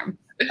my arm.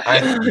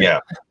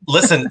 Yeah.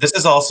 Listen, this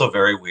is also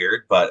very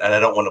weird, and I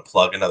don't want to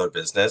plug another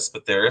business,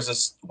 but there is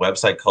this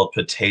website called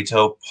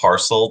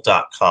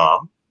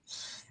potatoparcel.com.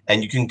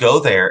 And you can go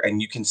there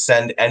and you can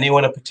send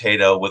anyone a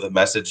potato with a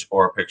message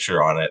or a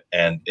picture on it.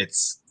 And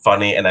it's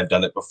funny. And I've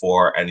done it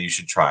before and you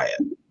should try it.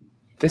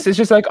 This is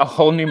just like a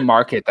whole new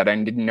market that I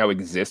didn't know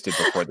existed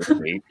before this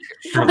week.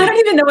 I don't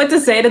even know what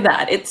to say to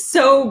that. It's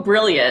so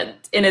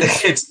brilliant in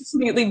its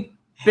completely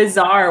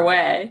bizarre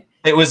way.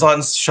 It was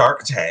on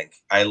Shark Tank.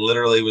 I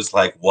literally was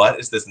like,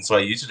 what is this? And so I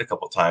used it a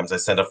couple of times. I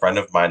sent a friend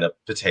of mine a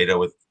potato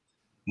with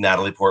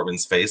Natalie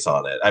Portman's face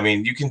on it. I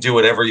mean, you can do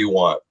whatever you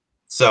want.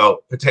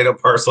 So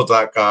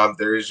potatoparcel.com,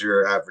 there's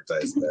your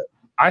advertisement.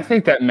 I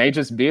think that may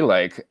just be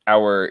like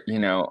our, you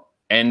know,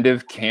 end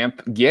of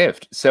camp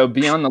gift. So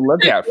be on the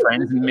lookout,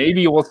 friends.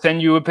 Maybe we'll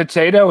send you a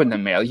potato in the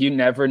mail. You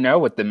never know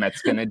what the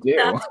Met's gonna do.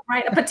 That's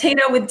right. A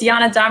potato with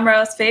Diana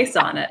Damro's face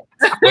on it.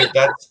 Wait,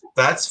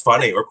 that's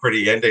funny. Or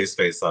Pretty Yende's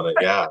face on it,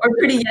 yeah. Or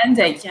Pretty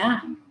Yende, yeah.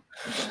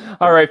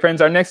 All right, friends,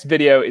 our next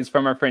video is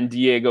from our friend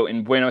Diego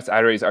in Buenos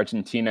Aires,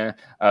 Argentina,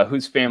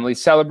 whose family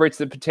celebrates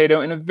the potato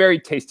in a very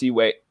tasty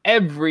way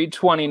every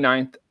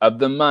 29th of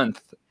the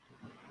month.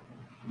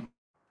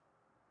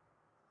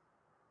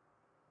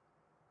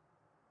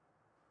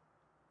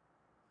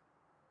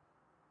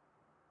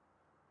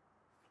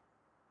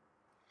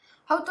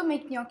 How to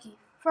make gnocchi.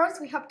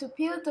 First, we have to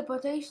peel the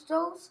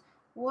potatoes,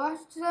 wash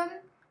them,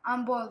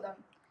 and boil them.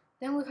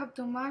 Then we have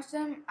to mash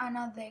them and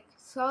add egg,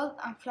 salt,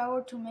 and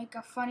flour to make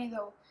a funny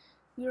dough.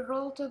 We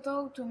roll the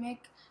dough to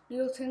make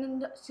little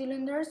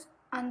cylinders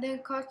and then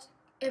cut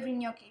every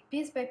gnocchi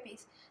piece by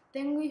piece.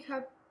 Then we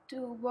have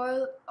to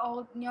boil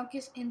all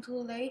gnocchis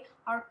until they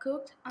are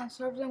cooked and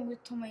serve them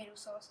with tomato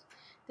sauce.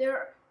 They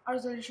are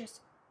delicious.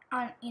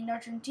 And in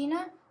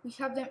Argentina, we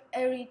have them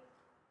every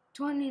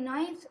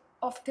 29th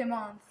of the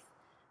month.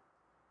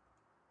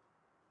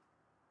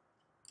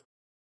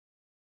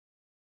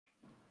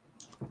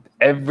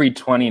 Every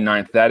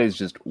 29th, that is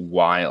just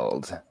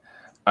wild.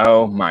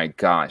 Oh my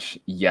gosh,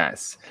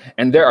 yes.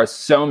 And there are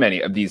so many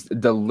of these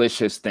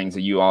delicious things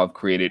that you all have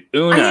created.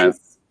 Una. I am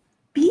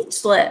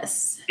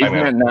speechless. Isn't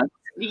that nuts?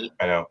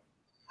 I know.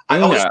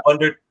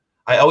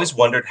 I always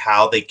wondered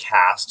how they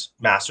cast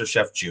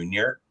MasterChef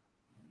Junior.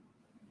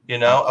 You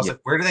know, I was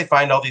like, where do they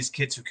find all these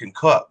kids who can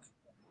cook?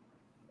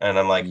 And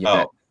I'm like,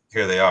 oh,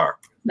 here they are.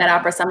 Met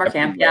Opera Summer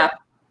Camp, yeah.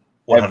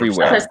 100%.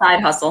 Everywhere. Another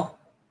side hustle.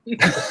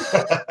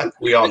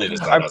 We all need a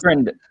side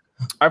hustle.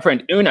 Our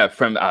friend Una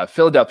from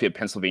Philadelphia,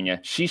 Pennsylvania,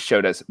 she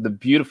showed us the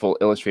beautiful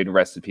illustrated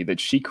recipe that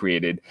she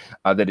created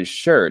that is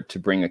sure to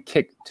bring a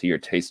kick to your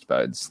taste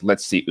buds.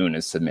 Let's see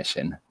Una's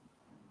submission.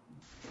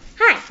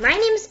 Hi, my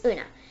name is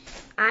Una.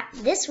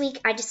 This week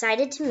I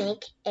decided to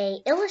make an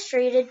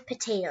illustrated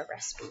potato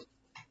recipe.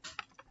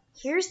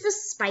 Here's the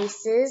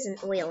spices and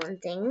oil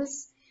and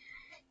things.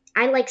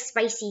 I like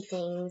spicy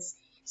things,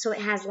 so it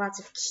has lots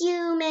of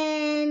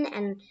cumin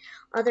and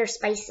other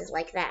spices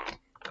like that.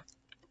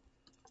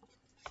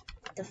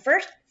 The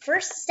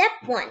first step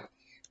 1,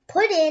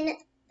 put in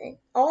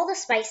all the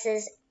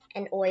spices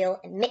and oil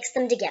and mix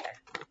them together.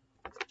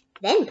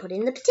 Then put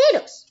in the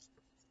potatoes.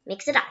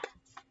 Mix it up.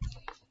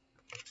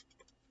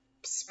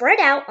 Spread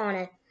out on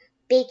a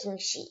baking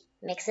sheet.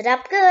 Mix it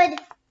up good.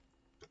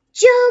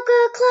 Joke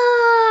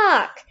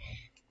o'clock!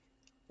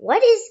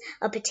 What is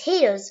a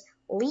potato's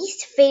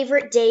least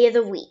favorite day of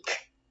the week?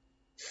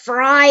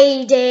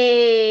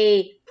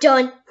 Friday!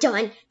 Dun,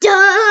 dun,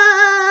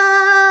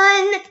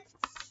 dun!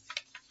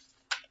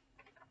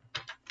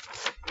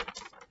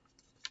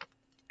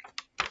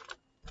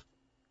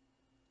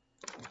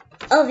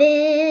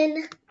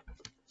 Oven.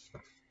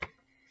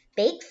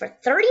 Bake for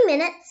 30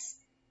 minutes.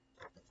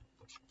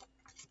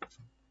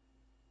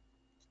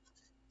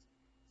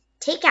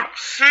 Take out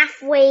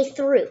halfway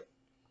through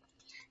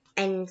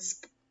and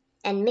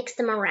mix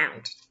them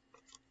around.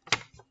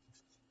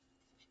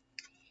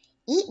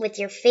 Eat with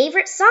your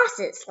favorite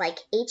sauces like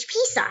HP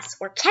sauce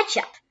or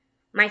ketchup.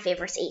 My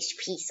favorite is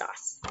HP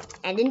sauce.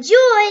 And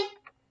enjoy!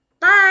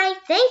 Bye!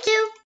 Thank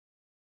you!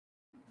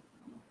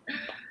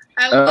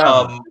 I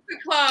love the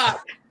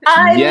clock.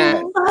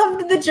 I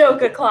loved the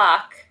joke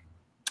o'clock.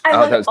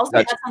 That sounds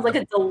like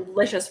a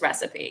delicious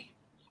recipe.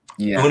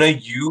 Yeah. Una,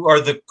 you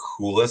are the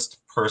coolest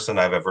person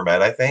I've ever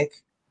met, I think.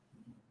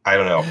 I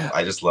don't know.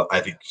 I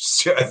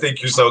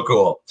think you're so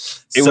cool.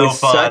 It so was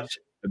fun. such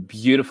a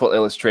beautiful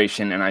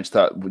illustration, and I just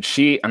thought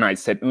I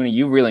said, Una,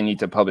 you really need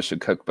to publish a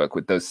cookbook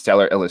with those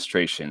stellar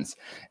illustrations.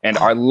 And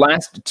our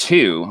last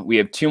two, we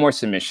have two more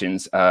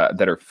submissions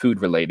that are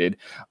food related,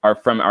 are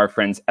from our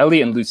friends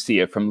Ellie and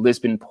Lucia from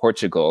Lisbon,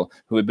 Portugal,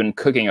 who have been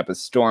cooking up a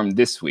storm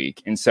this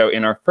week. And so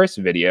in our first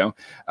video,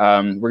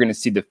 we're going to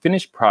see the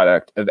finished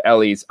product of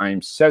Ellie's,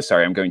 I'm so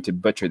sorry, I'm going to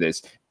butcher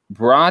this,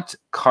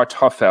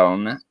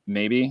 Bratkartoffeln,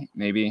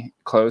 maybe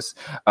close,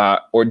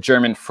 or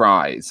German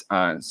fries.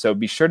 So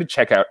be sure to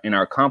check out in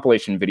our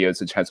compilation videos,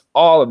 which has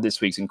all of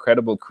this week's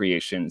incredible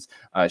creations.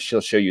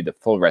 She'll show you the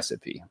full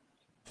recipe.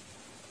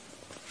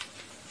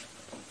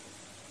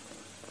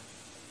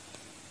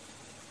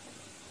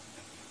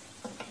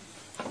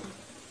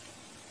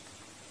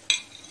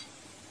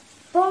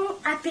 Bon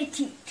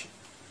appetit.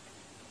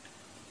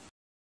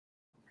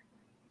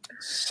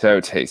 So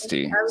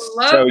tasty,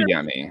 so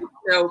yummy.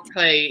 No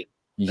plate.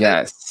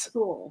 Yes.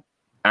 Cool.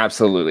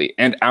 Absolutely.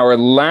 And our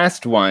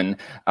last one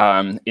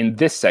in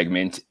this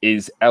segment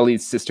is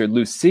Ellie's sister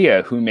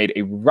Lucia, who made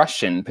a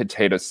Russian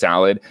potato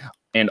salad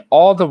and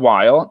all the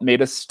while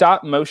made a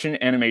stop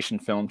motion animation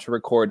film to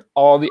record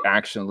all the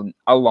action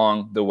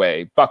along the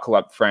way. Buckle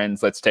up,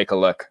 friends. Let's take a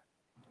look.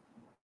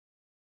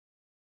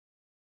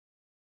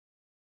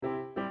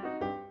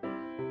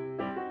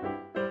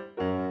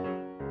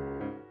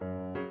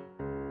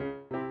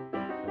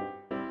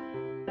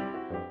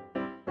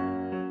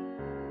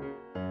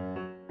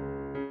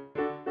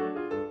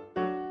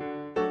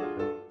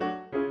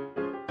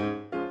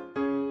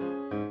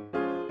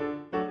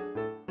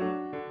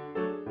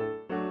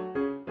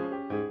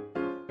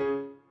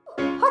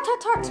 Hot,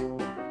 hot,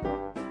 hot.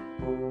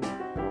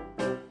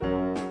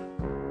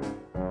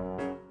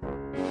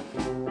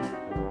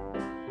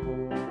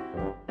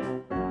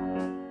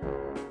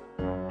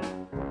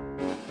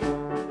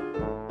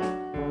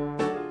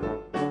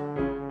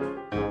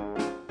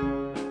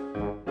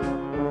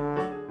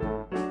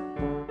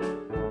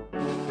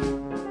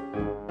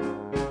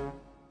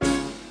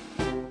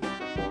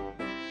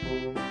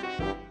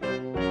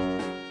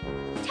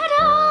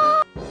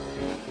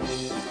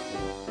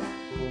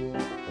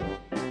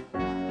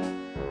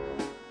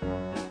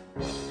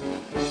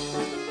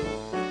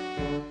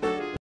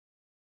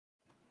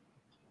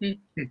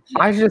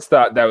 I just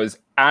thought that was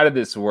out of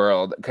this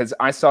world because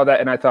I saw that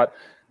and I thought,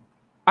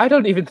 I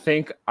don't even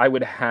think I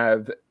would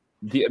have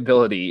the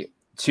ability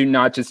to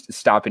not just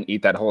stop and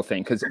eat that whole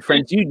thing. Because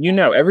friends, you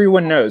know,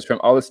 everyone knows from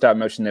all the stop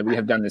motion that we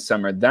have done this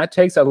summer, that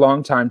takes a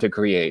long time to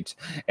create.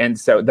 And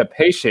so the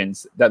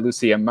patience that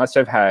Lucia must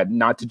have had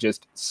not to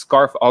just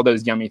scarf all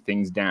those yummy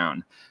things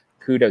down.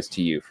 Kudos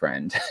to you,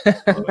 friend.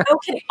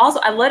 Okay. Also,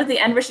 I loved at the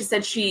end where she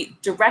said she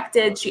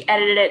directed, she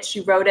edited it,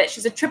 she wrote it.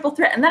 She's a triple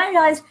threat. And then I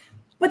realized,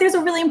 but there's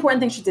a really important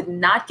thing she did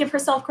not give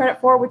herself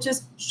credit for, which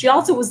is she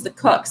also was the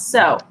cook.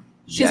 So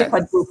she's a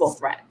quadruple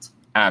threat.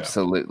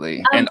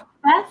 Absolutely. And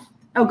Beth,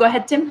 oh, go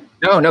ahead, Tim.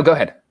 No, go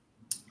ahead.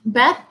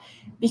 Beth,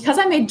 because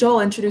I made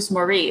Joel introduce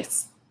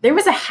Maurice, there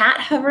was a hat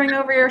hovering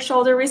over your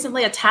shoulder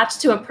recently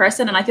attached to a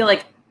person, and I feel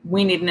like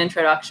we need an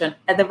introduction,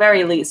 at the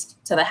very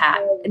least, to the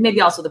hat, and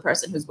maybe also the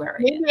person who's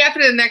wearing it. Maybe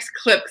after the next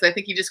clip, because I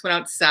think he just went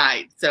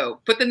outside.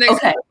 So put the next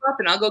clip up,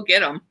 and I'll go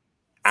get him.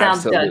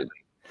 Sounds good.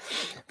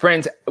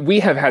 Friends, we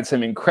have had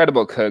some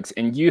incredible cooks,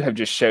 and you have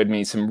just showed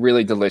me some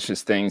really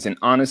delicious things. And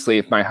honestly,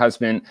 if my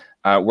husband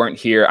weren't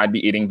here, I'd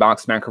be eating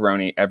boxed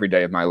macaroni every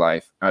day of my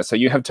life. So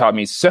you have taught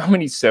me so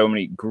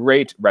many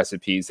great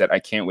recipes that I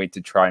can't wait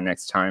to try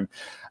next time.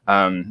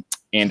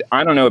 And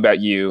I don't know about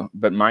you,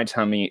 but my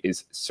tummy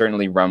is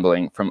certainly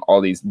rumbling from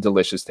all these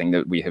delicious things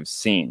that we have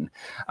seen.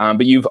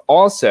 But you've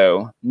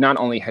also, not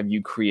only have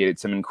you created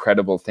some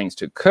incredible things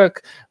to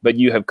cook, but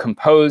you have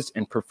composed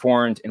and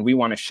performed, and we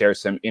want to share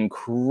some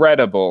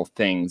incredible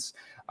things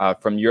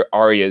from your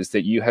arias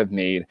that you have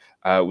made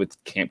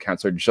with Camp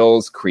Counselor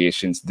Joel's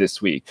creations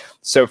this week.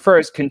 So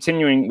first,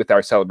 continuing with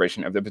our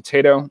celebration of the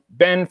potato,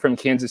 Ben from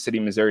Kansas City,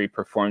 Missouri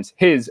performs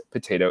his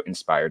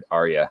potato-inspired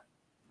aria.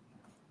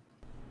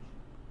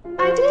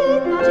 I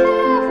did not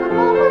have a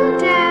mom or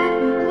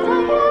dad, but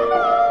I had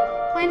a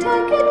plant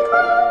I could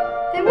grow.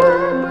 They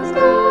were both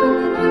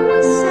gone and I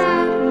was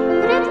sad,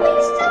 but at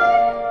least I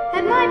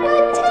had my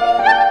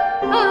potato,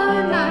 a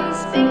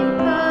nice baked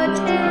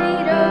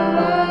potato,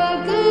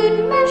 a good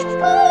mashed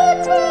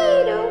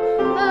potato,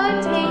 a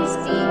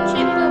tasty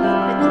chip of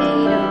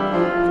potato,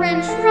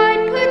 French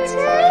fried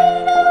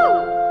potato.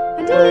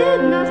 I did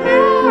not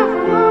have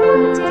a mom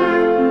or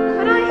dad,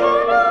 but I had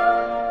a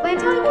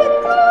plant I could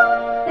grow.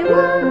 They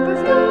were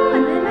both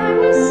gone and I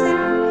was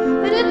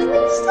sad, but at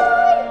least I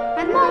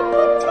had my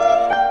potato,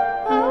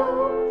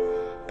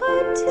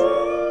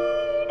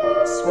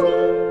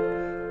 sweet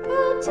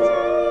potato.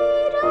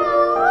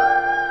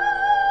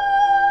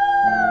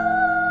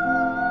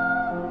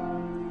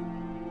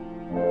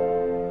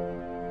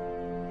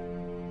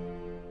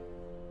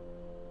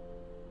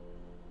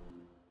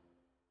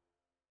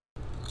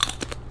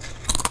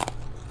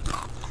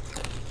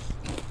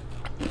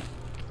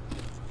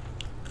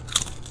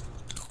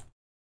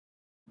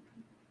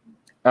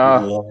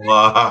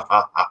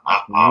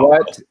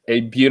 What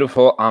a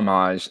beautiful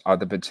homage of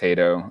the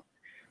potato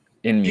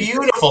in music.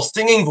 Beautiful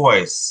singing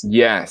voice.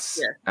 Yes,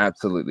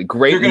 absolutely.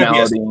 Great You're gonna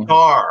melody. be a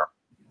star.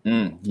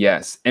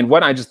 Yes. And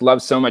what I just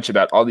love so much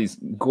about all these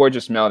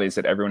gorgeous melodies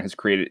that everyone has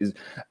created is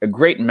a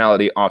great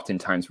melody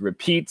oftentimes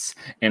repeats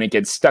and it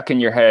gets stuck in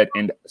your head.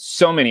 And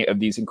so many of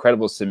these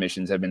incredible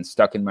submissions have been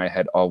stuck in my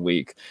head all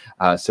week.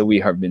 So we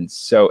have been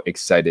so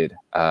excited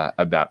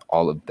about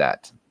all of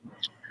that.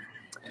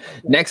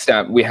 Next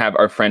up, we have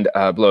our friend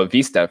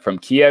Bloavista from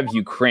Kiev,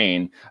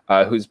 Ukraine,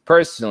 who's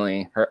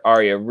personally, her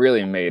aria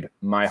really made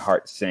my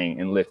heart sing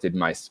and lifted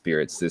my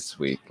spirits this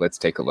week. Let's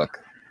take a look.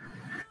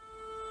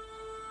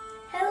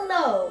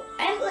 Hello,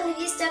 I'm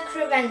Bloavista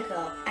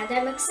Krivenko, and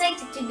I'm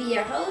excited to be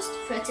your host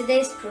for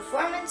today's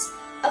performance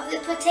of the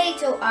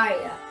potato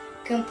aria,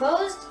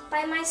 composed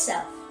by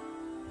myself.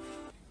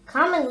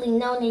 Commonly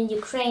known in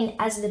Ukraine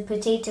as the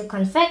potato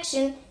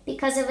confection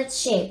because of its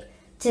shape,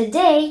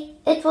 today,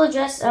 it will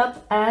dress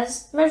up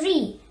as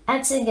Marie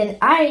and sing an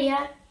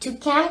aria to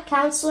Camp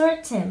Counselor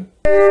Tim.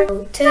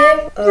 Oh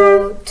Tim,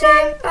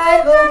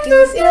 I hope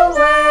you feel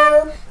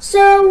well,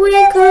 so we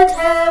could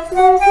have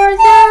more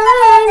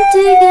time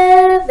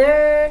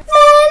together.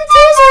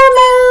 Panties are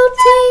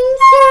melting,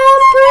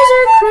 campers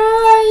are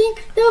crying,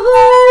 the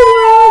whole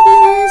world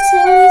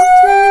misses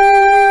Tim.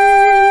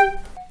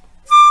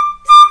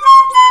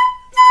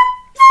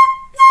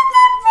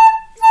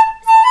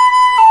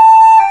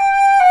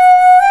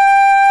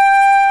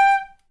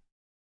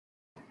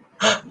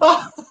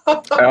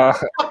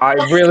 I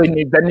really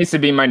need, that needs to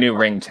be my new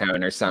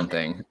ringtone or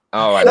something.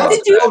 Oh, I love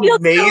Did you feel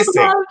amazing.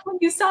 so loved when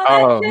you saw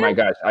that? Oh Tim? my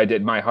gosh, I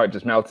did. My heart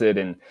just melted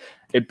and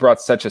it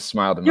brought such a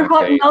smile to Your my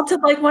heart face.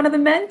 melted like one of the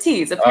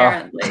mentees,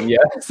 apparently.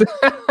 Yes.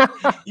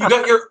 You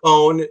got your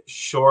own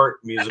short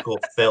musical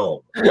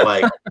film.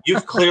 Like,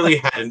 you've clearly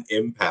had an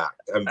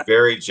impact. I'm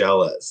very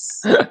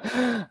jealous.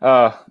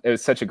 Oh, it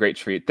was such a great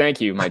treat.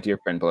 Thank you, my dear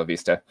friend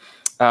Bloavista.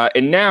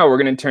 And now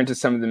we're going to turn to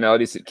some of the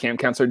melodies that Camp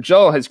Counselor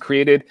Joel has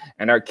created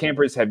and our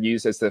campers have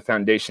used as the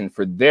foundation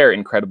for their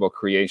incredible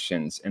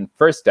creations. And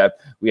first up,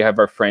 we have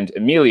our friend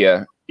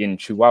Emilia in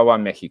Chihuahua,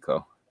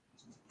 Mexico.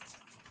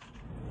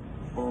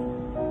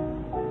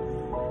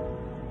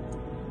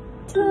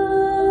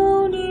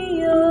 Tonio,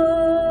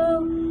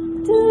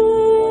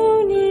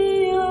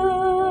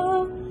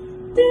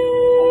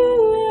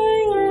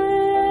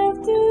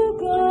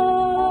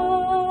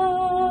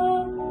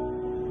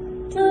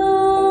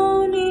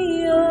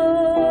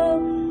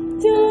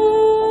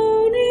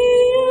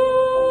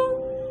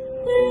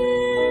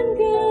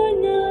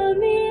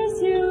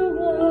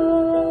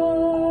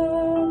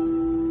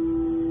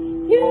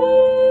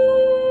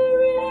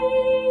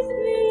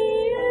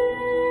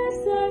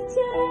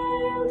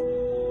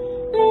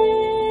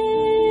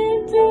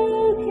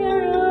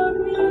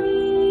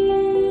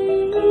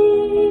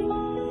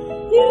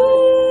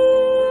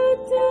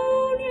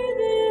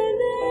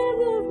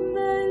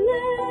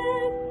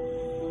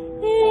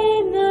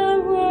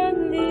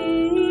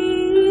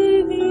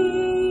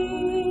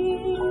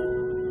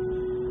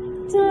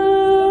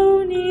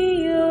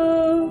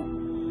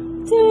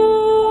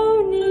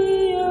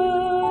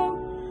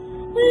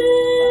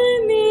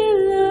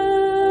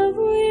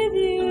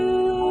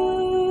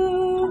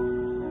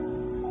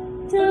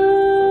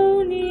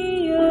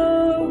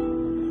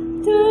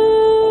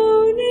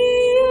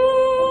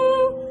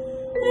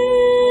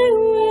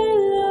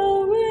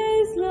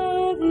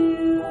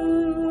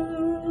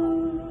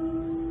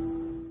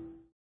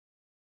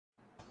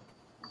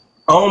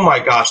 Oh my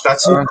gosh,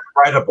 that's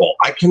incredible.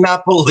 I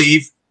cannot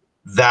believe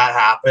that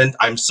happened.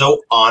 I'm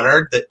so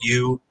honored that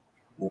you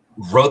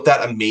wrote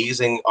that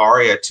amazing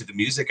aria to the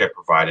music I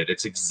provided.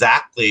 It's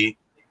exactly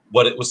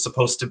what it was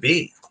supposed to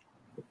be.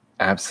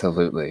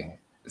 Absolutely.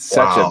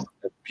 Such a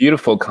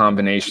beautiful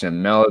combination of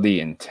melody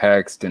and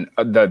text and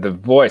the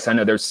voice. I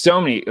know there's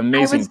so many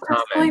amazing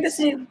comments. I was going to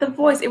say the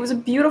voice. It was a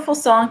beautiful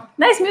song.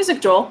 Nice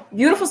music, Joel.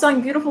 Beautiful song,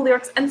 beautiful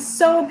lyrics, and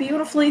so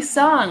beautifully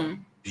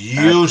sung.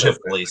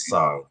 Beautifully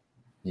sung.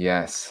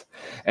 Yes.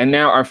 And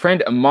now our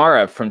friend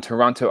Amara from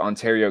Toronto,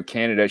 Ontario,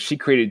 Canada, she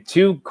created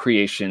two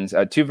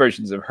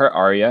versions of her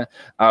aria,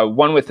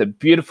 one with a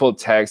beautiful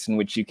text in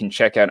which you can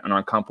check out on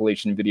our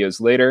compilation videos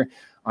later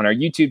on our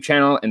YouTube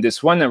channel, and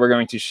this one that we're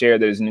going to share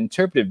that is an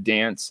interpretive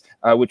dance,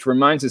 which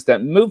reminds us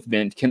that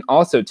movement can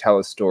also tell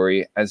a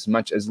story as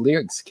much as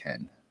lyrics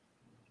can.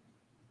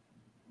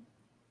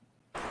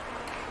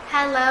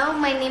 Hello,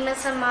 my name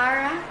is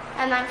Amara,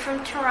 and I'm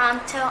from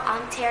Toronto,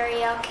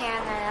 Ontario,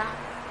 Canada.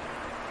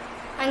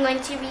 I'm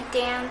going to be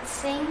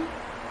dancing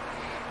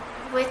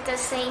with the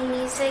same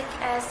music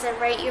as the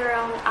Write Your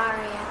Own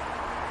aria.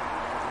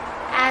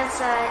 As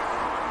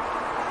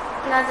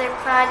another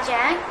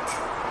project,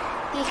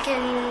 you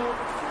can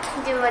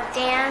do a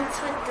dance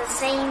with the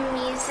same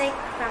music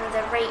from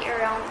the Write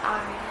Your Own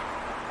aria.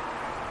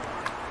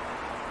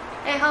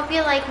 I hope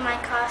you like my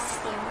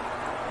costume.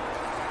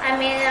 I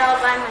made it all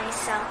by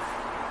myself.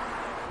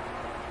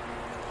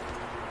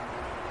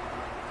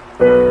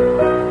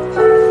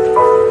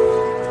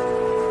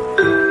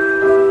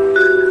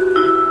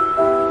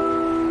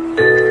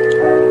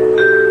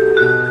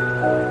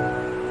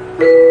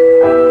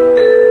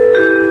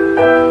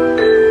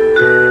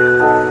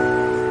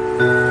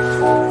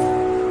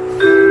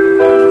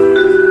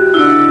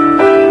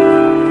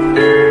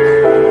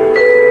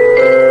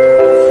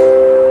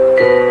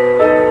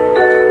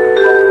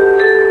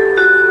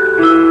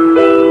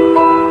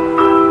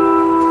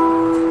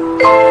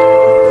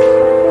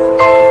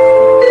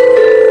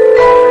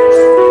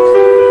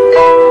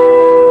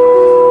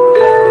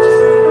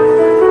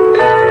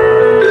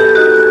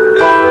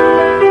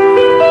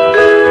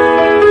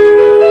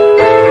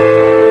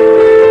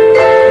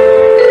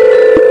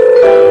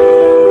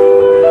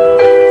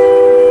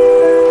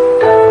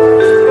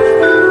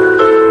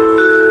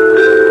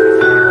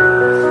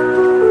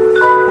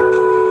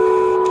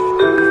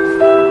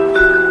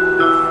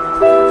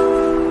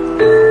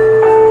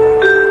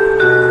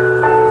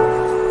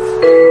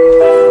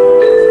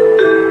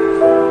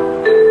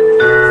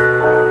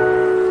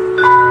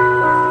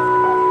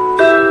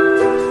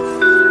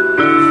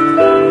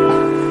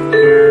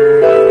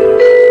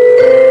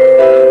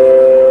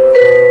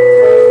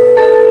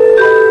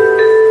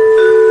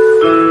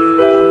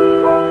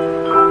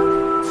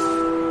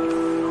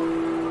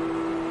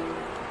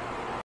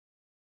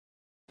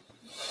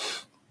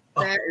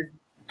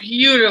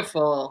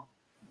 Beautiful.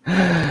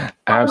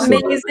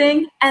 Absolutely.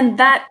 Amazing. And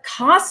that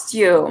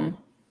costume.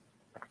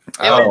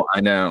 Oh,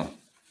 I know.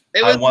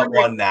 I want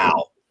one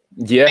now.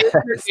 Yeah.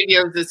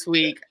 Videos this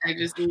week. I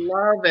just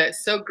love it.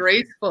 So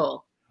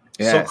graceful.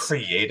 So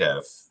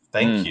creative.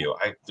 Thank you.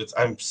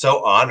 I'm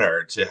so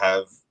honored to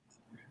have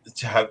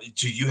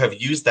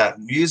used that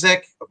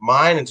music of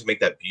mine and to make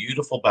that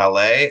beautiful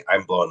ballet.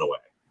 I'm blown away.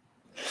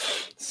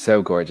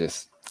 So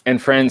gorgeous. And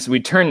friends,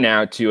 we turn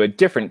now to a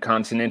different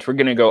continent. We're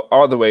going to go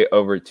all the way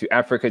over to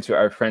Africa to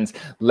our friends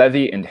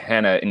Levi and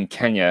Hannah in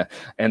Kenya.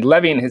 And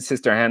Levi and his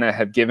sister Hannah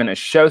have given a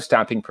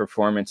show-stopping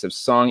performance of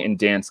song and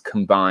dance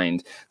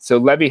combined. So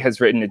Levi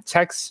has written a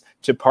text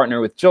to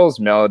partner with Joel's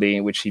melody,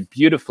 which he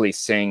beautifully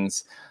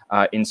sings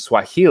in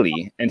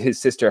Swahili, and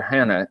his sister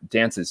Hannah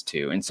dances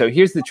to. And so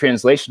here's the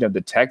translation of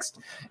the text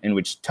in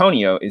which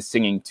Tonio is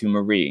singing to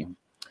Marie.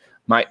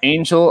 My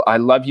angel, I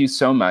love you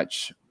so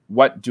much.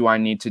 What do I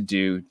need to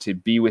do to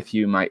be with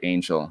you, my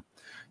angel?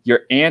 Your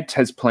aunt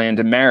has planned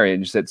a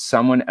marriage that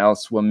someone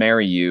else will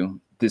marry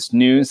you. This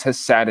news has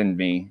saddened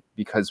me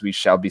because we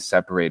shall be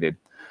separated.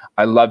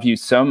 I love you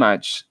so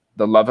much,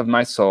 the love of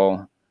my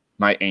soul,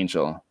 my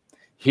angel.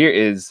 Here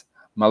is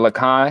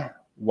Malachi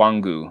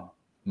Wangu,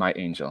 my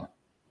angel.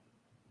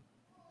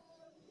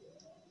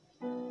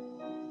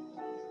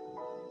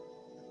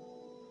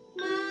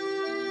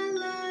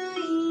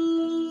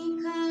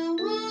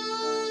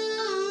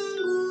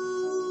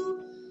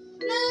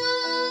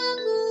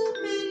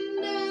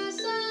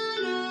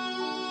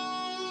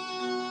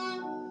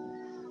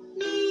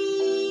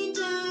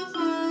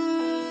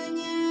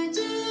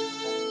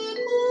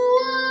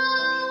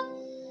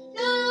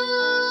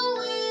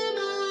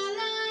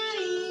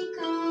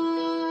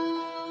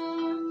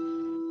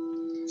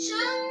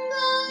 Shanga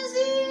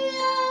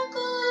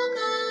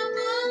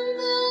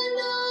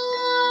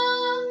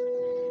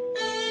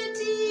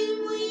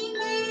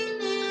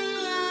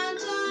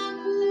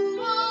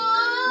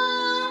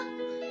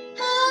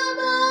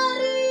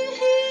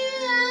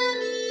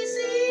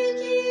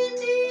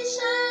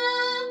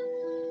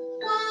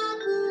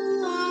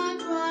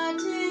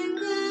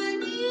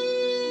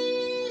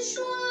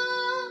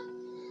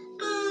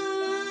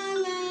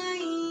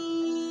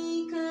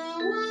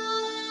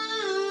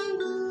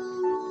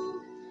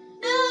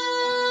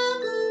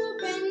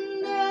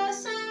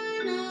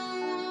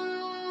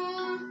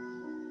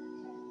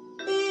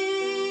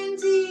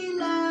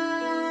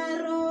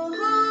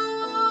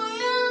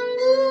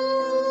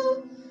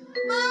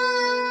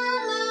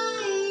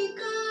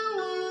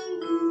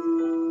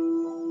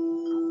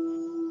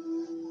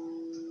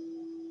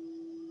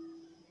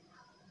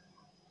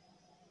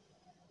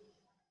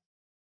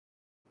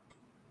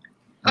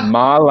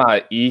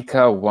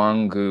Malaika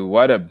Wangu.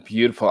 What a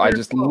beautiful. I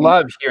just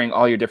love hearing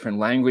all your different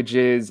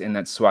languages in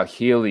that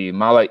Swahili.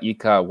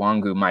 Malaika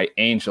Wangu, my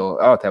angel.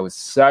 Oh, that was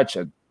such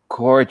a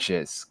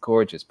gorgeous,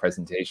 gorgeous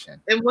presentation.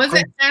 And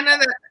wasn't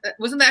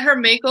that her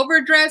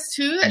makeover dress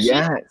too?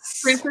 Yes.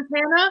 Princess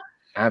Hannah?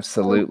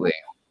 Absolutely.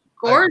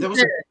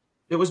 Gorgeous.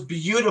 It was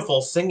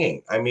beautiful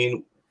singing. I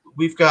mean,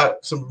 we've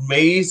got some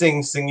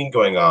amazing singing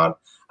going on.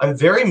 I'm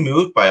very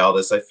moved by all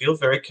this. I feel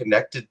very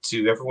connected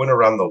to everyone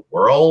around the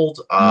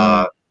world.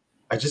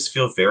 I just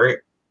feel very,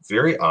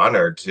 very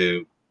honored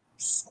to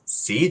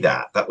see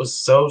that. That was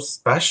so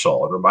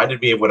special. It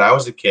reminded me of when I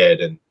was a kid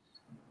and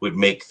would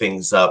make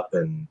things up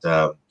and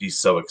be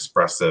so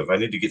expressive. I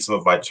need to get some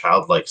of my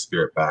childlike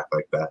spirit back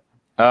like that.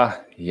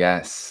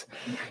 Yes.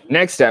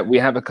 Next up, we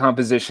have a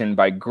composition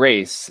by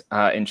Grace,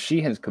 and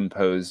she has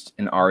composed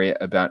an aria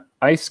about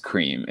ice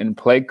cream. And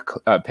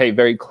pay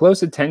very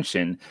close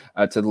attention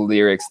to the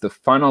lyrics. The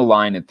final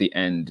line at the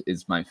end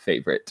is my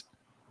favorite.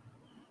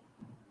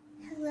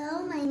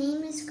 Hello, my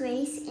name is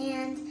Grace,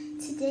 and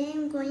today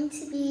I'm going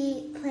to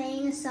be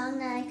playing a song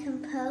that I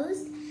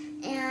composed,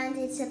 and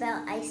it's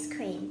about ice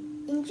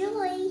cream.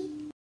 Enjoy!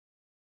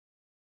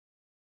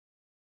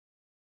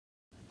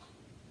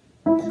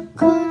 The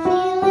cold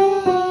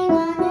feeling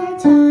on your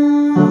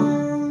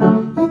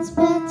tongue, it's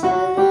better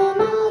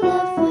than all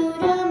the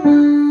food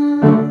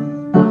among.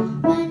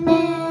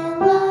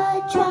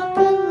 Vanilla,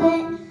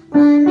 chocolate,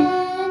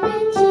 lemon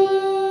and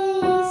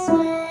cheese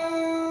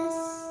Swiss.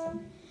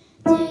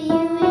 Do you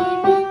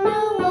even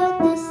know what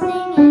this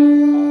thing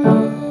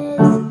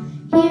is?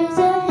 Here's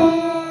a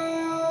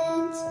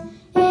hint,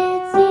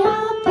 it's the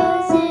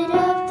opposite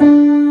of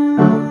dumb.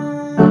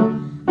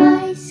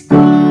 Ice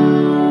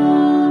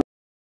cream.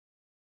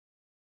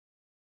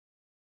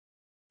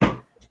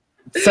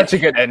 Such a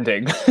good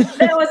ending.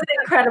 That was an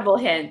incredible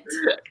hint.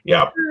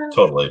 Yeah,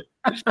 totally.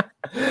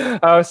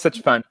 Oh,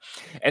 such fun.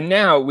 And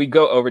now we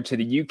go over to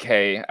the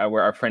UK,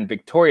 where our friend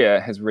Victoria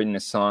has written a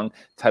song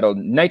titled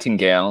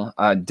Nightingale,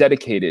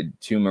 dedicated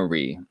to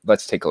Marie.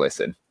 Let's take a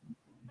listen.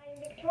 I'm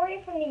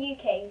Victoria from the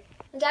UK,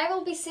 and I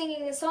will be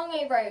singing a song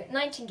I wrote,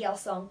 Nightingale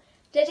Song,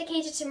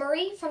 dedicated to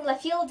Marie from La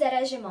Fille de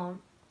Régiment.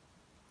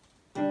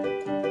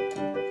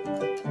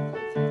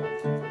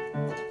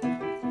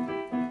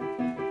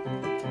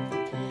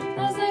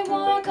 As I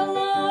walk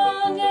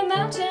along a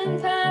mountain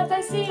path,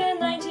 I see a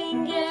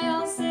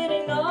nightingale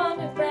sitting on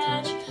a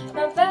branch,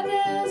 brown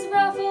feathers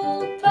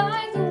ruffled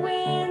by the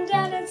wind,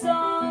 and its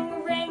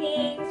song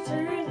ringing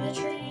through the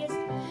trees.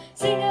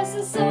 Sing us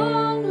a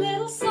song,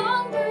 little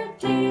songbird,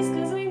 please,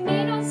 'cause we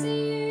may not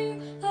see you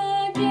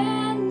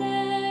again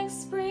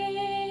next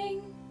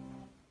spring.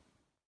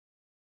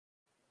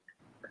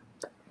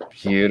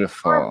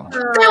 Beautiful.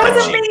 That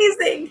was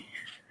amazing.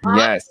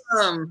 Yes.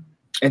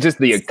 And just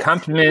the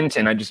accompaniment,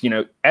 and I just,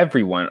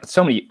 everyone,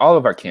 all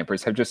of our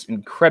campers have just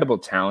incredible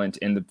talent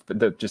in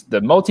just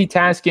the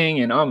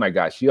multitasking, and oh my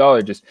gosh, you all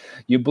are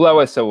you blow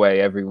us away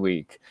every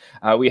week.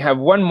 We have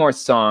one more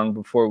song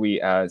before we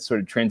sort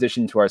of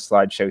transition to our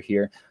slideshow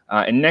here.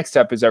 And next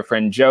up is our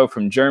friend Joe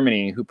from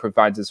Germany, who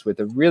provides us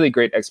with a really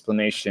great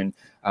explanation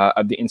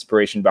of the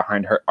inspiration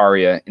behind her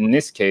aria, in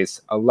this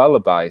case, a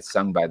lullaby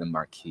sung by the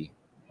Marquis.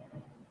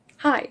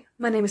 Hi,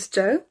 my name is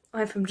Joe.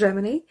 I'm from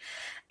Germany.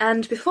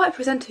 And before I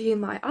present to you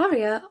my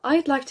aria,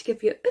 I'd like to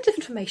give you a bit of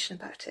information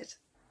about it.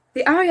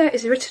 The aria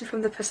is written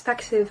from the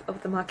perspective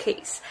of the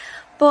Marquise,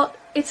 but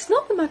it's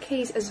not the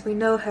Marquise as we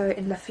know her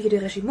in La Fille de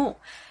Régiment.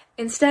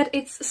 Instead,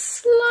 it's a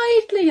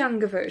slightly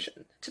younger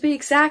version. To be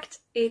exact,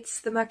 it's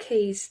the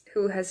Marquise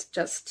who has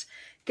just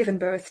given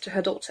birth to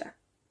her daughter.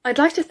 I'd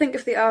like to think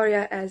of the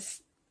aria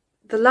as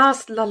the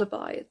last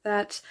lullaby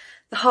that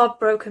the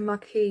heartbroken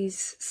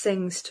Marquise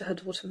sings to her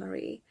daughter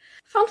Marie.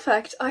 Fun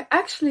fact, I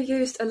actually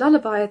used a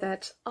lullaby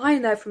that I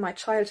know from my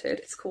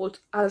childhood. It's called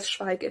Alles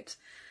schweiget,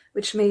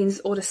 which means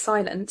all is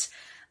silent,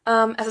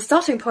 as a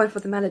starting point for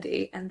the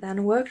melody, and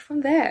then worked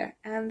from there.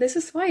 And this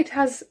is why it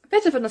has a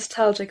bit of a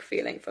nostalgic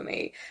feeling for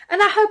me,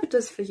 and I hope it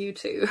does for you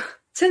too.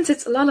 Since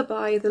it's a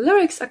lullaby, the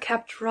lyrics are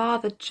kept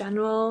rather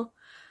general,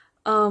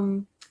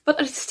 but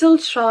I still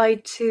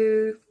tried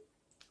to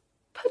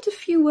put a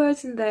few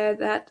words in there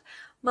that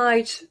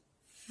might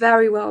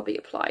very well be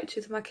applied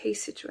to the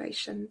Marquise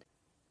situation.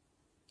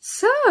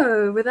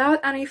 So, without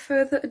any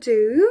further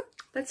ado,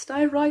 let's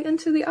dive right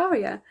into the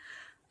aria.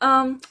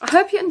 I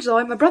hope you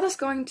enjoy. My brother's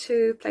going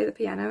to play the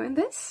piano in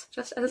this,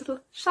 just a little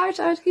shout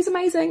out. He's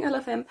amazing. I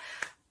love him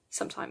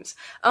sometimes.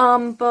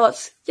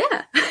 But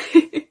yeah,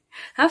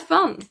 have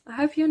fun. I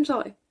hope you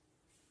enjoy.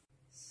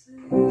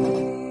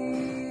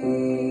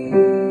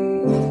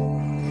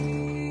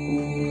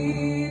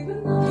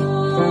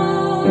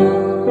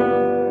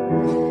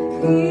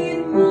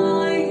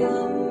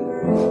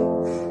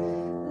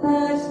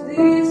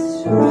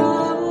 Oh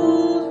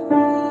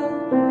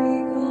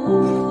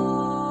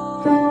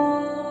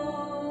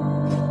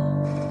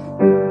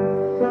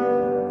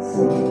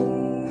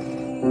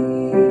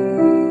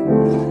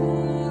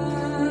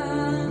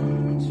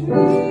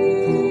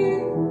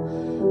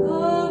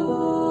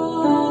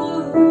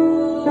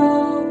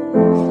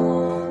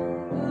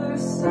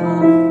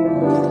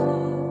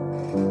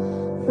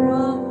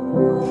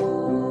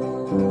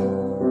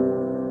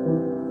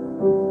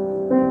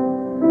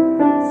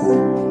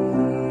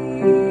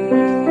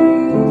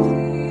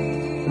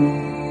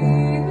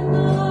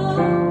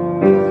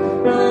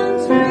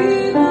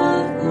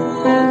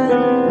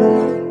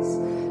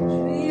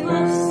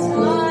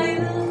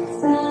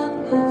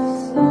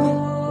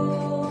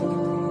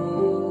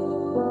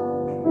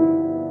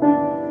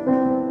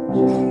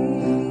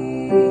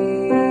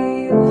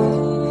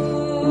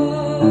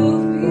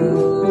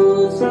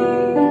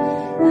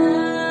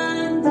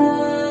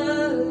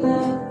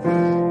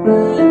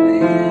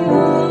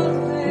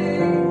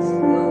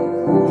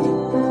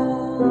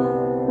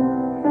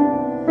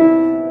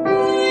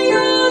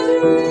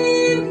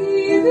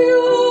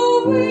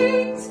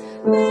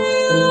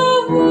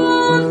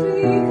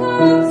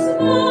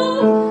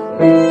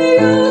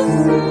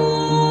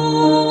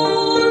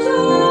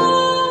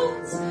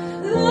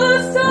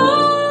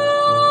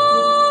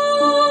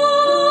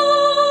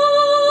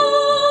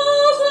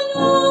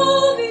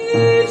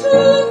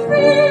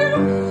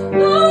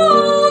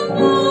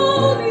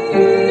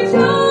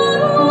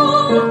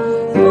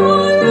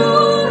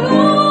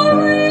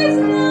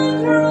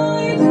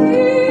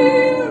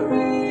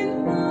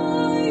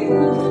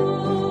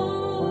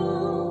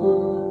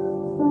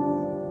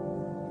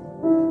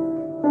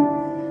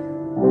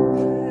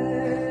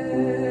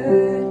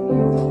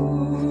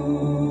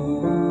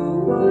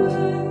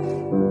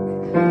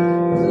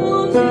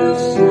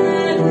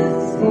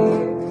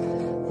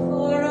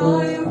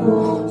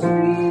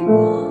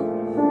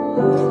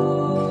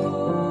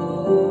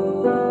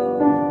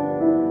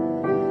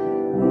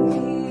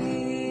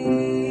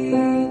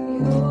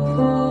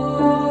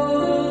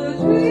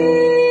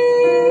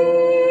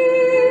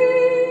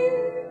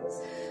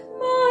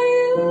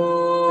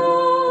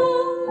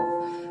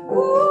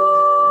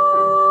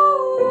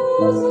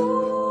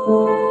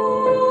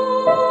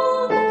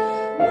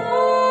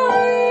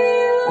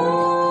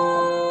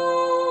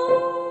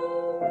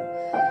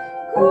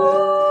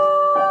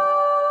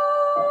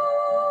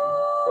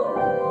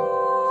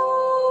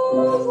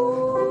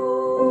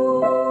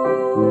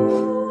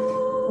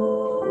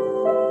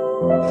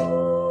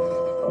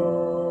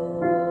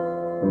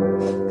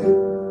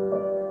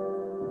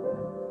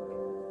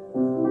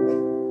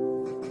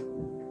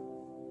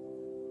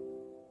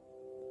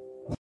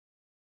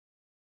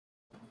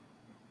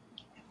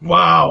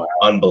Wow,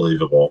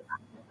 unbelievable.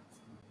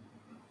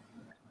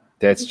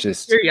 That's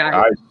just,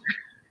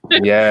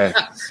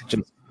 Yeah,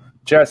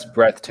 just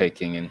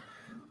breathtaking, and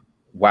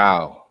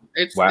wow.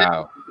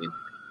 Wow.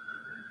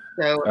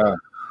 So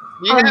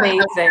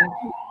amazing.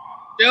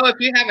 Joe, if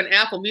you have an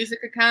Apple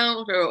Music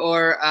account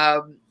or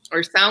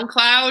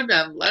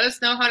SoundCloud, let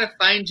us know how to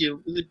find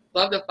you. We would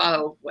love to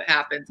follow what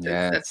happens.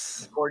 Yes.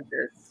 That's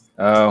gorgeous.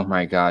 Oh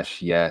my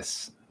gosh,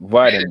 yes.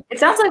 What It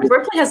sounds like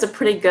Berkeley has a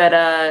pretty good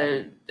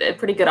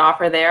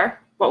offer there.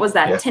 What was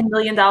that? $10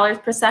 million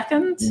per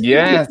second?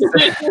 Yes.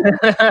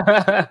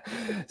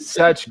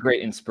 Such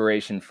great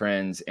inspiration,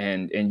 friends.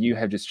 And you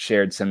have just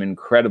shared some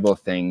incredible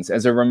things.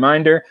 As a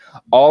reminder,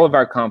 all of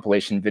our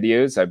compilation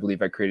videos, I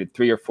believe I created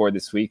 3 or 4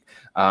 this week,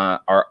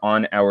 are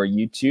on our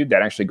YouTube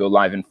that actually go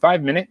live in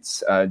 5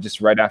 minutes, just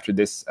right after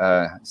this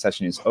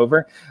session is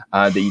over,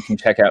 that you can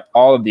check out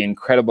all of the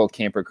incredible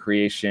camper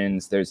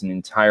creations. There's an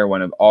entire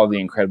one of all the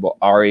incredible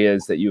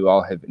arias that you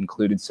all have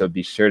included. So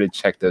be sure to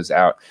check those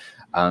out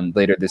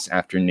later this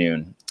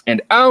afternoon.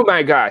 And oh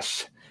my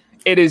gosh,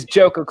 it is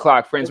joke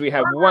o'clock, friends. We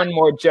have one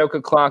more joke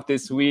o'clock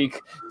this week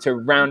to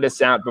round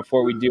us out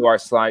before we do our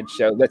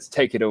slideshow. Let's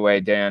take it away,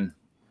 Dan.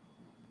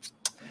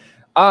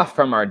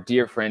 From our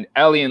dear friend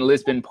Ellie in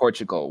Lisbon,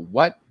 Portugal.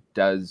 What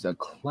does a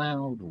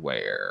cloud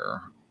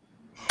wear?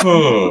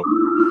 A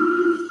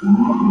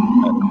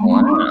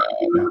cloud.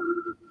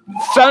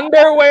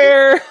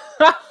 Thunderwear.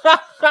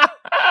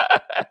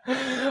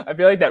 I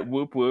feel like that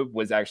whoop whoop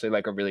was actually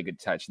like a really good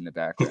touch in the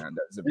background.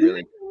 That was a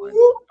really good one.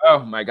 Oh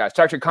my gosh.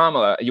 Dr.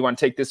 Kamala, you want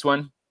to take this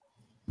one?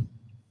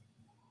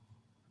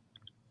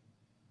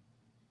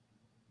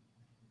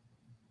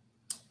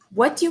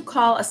 What do you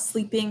call a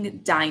sleeping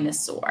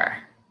dinosaur?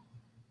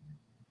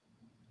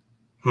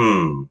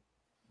 I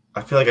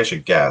feel like I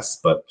should guess,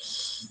 but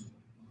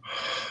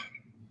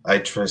I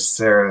trust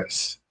Sarah.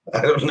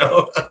 I don't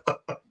know.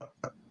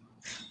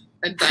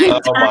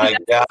 Oh my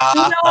god.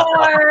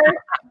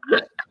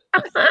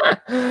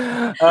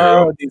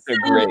 Oh, these are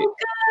great.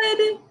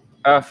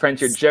 Good.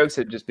 Friends, your jokes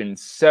have just been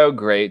so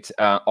great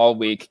all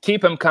week.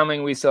 Keep them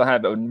coming. We still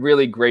have a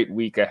really great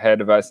week ahead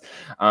of us.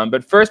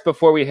 But first,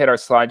 before we hit our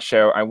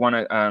slideshow, I want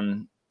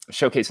to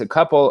showcase a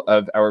couple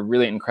of our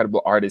really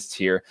incredible artists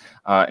here.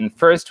 And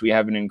first, we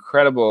have an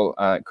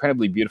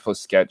incredibly beautiful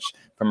sketch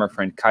from our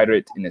friend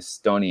Kairit in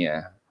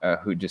Estonia,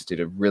 who just did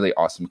a really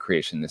awesome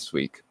creation this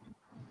week.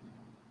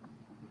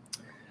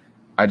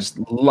 I just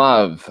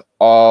love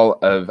all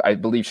of, I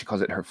believe she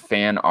calls it her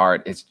fan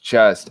art. It's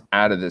just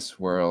out of this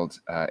world,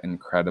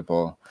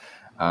 incredible.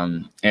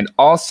 And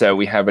also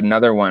we have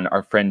another one.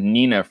 Our friend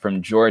Nina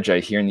from Georgia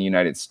here in the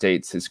United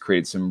States has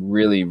created some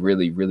really,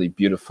 really, really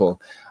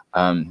beautiful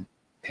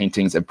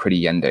paintings of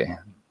Pretty Yende.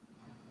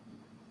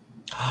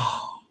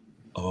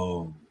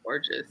 Oh,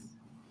 gorgeous.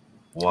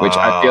 Wow. Which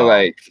I feel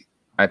like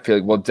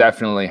we'll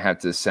definitely have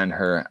to send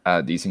her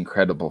these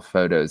incredible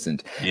photos,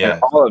 and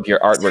all of your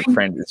artwork,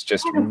 friend, is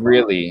just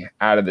really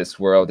out of this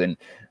world. And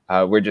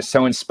we're just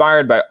so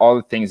inspired by all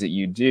the things that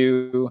you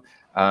do,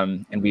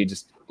 and we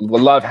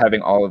love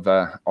having all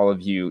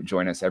of you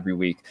join us every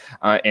week.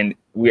 And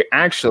we're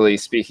actually,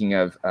 speaking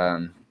of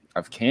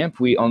camp,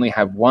 we only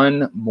have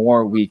one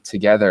more week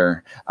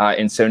together,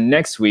 and so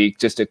next week,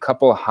 just a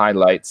couple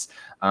highlights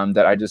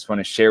that I just want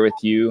to share with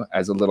you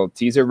as a little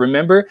teaser.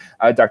 Remember,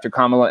 Dr.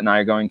 Kamala and I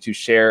are going to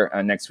share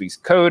next week's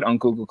code on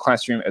Google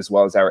Classroom, as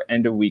well as our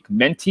end of week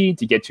Menti,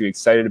 to get you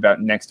excited about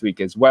next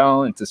week as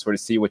well, and to sort of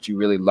see what you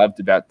really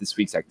loved about this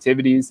week's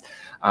activities.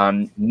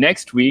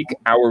 Next week,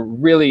 our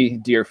really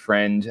dear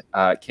friend,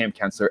 camp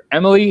counselor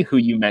Emily, who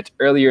you met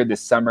earlier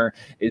this summer,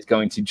 is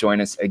going to join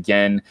us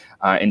again,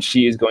 and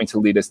she is going to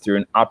lead us through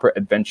an opera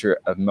adventure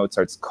of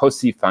Mozart's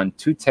Così fan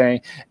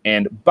tutte.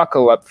 And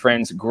buckle up,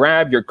 friends,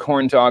 grab your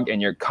corn dog and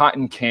your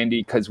cotton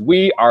candy, because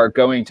we are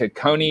going to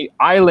Coney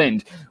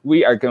Island.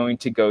 We are going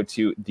to go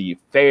to the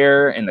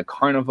fair and the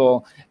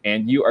carnival,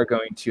 and you are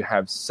going to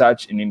have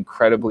such an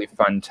incredibly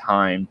fun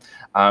time.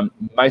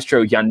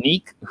 Maestro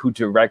Yannick, who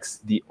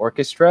directs the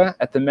orchestra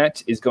at the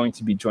Met, is going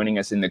to be joining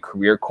us in the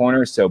Career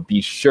Corner, so be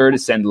sure to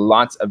send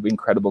lots of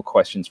incredible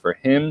questions for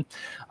him,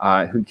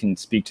 who can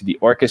speak to the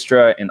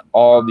orchestra and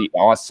all the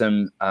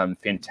awesome,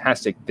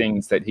 fantastic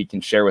things that he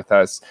can share with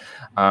us.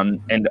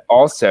 And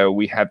also,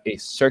 we have a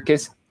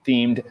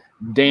circus-themed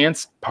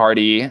dance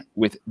party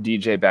with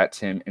DJ Bat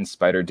Tim and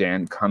Spider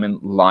Dan coming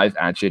live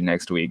at you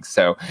next week.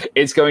 So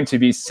it's going to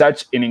be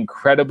such an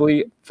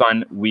incredibly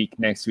fun week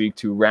next week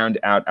to round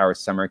out our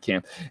summer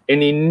camp.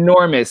 An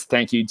enormous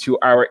thank you to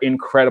our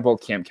incredible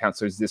camp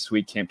counselors this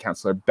week, Camp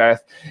Counselor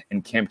Beth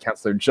and Camp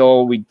Counselor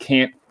Joel. We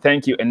can't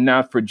thank you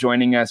enough for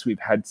joining us. We've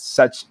had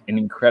such an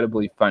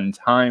incredibly fun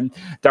time.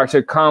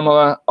 Dr.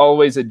 Kamala,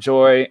 always a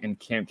joy, and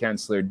Camp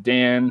Counselor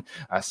Dan,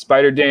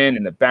 Spider Dan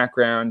in the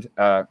background.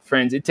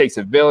 Friends, it takes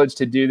a village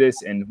to do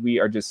this, and we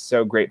are just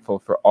so grateful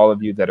for all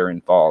of you that are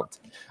involved.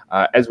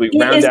 As we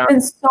round out,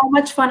 it's been so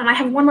much fun, and I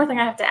have one more thing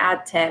I have to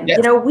add, Tim. Yes,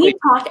 you know, we please.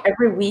 talk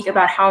every week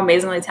about how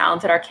amazingly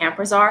talented our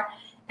campers are,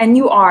 And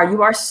you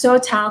are so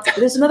talented.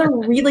 There's another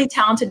really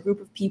talented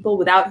group of people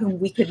without whom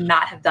we could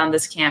not have done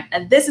this camp.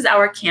 And this is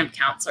our camp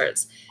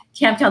counselors.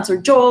 Camp Counselor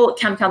Joel,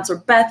 Camp Counselor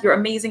Beth, you're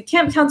amazing.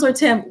 Camp Counselor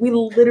Tim, we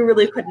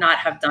literally could not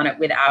have done it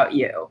without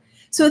you.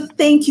 So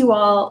thank you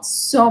all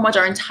so much,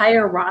 our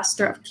entire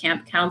roster of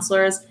camp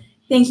counselors.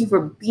 Thank you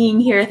for being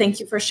here. Thank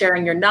you for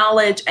sharing your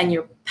knowledge and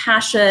your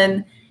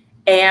passion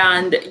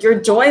and your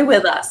joy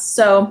with us.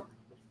 So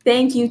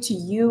thank you to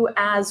you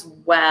as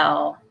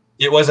well.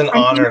 It was an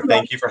honor.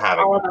 Thank you for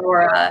having me. All of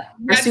our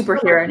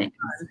superhero names.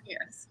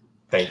 Yes.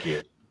 Thank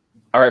you.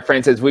 All right,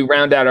 friends, as we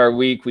round out our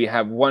week, we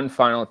have one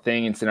final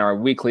thing. It's in our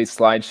weekly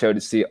slideshow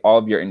to see all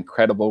of your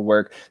incredible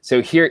work.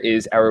 So here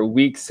is our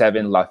week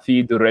 7 La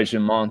Fille du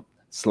Régiment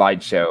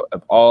slideshow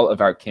of all of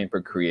our camper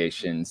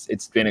creations.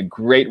 It's been a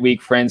great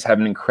week, friends.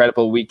 Have an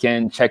incredible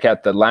weekend. Check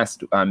out the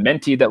last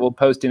Menti that we'll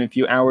post in a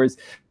few hours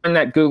in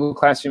that Google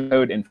Classroom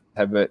mode, and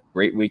have a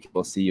great week.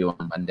 We'll see you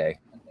on Monday.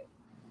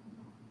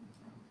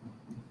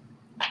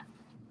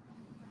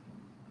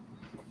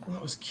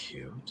 That was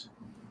cute.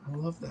 I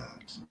love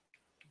that.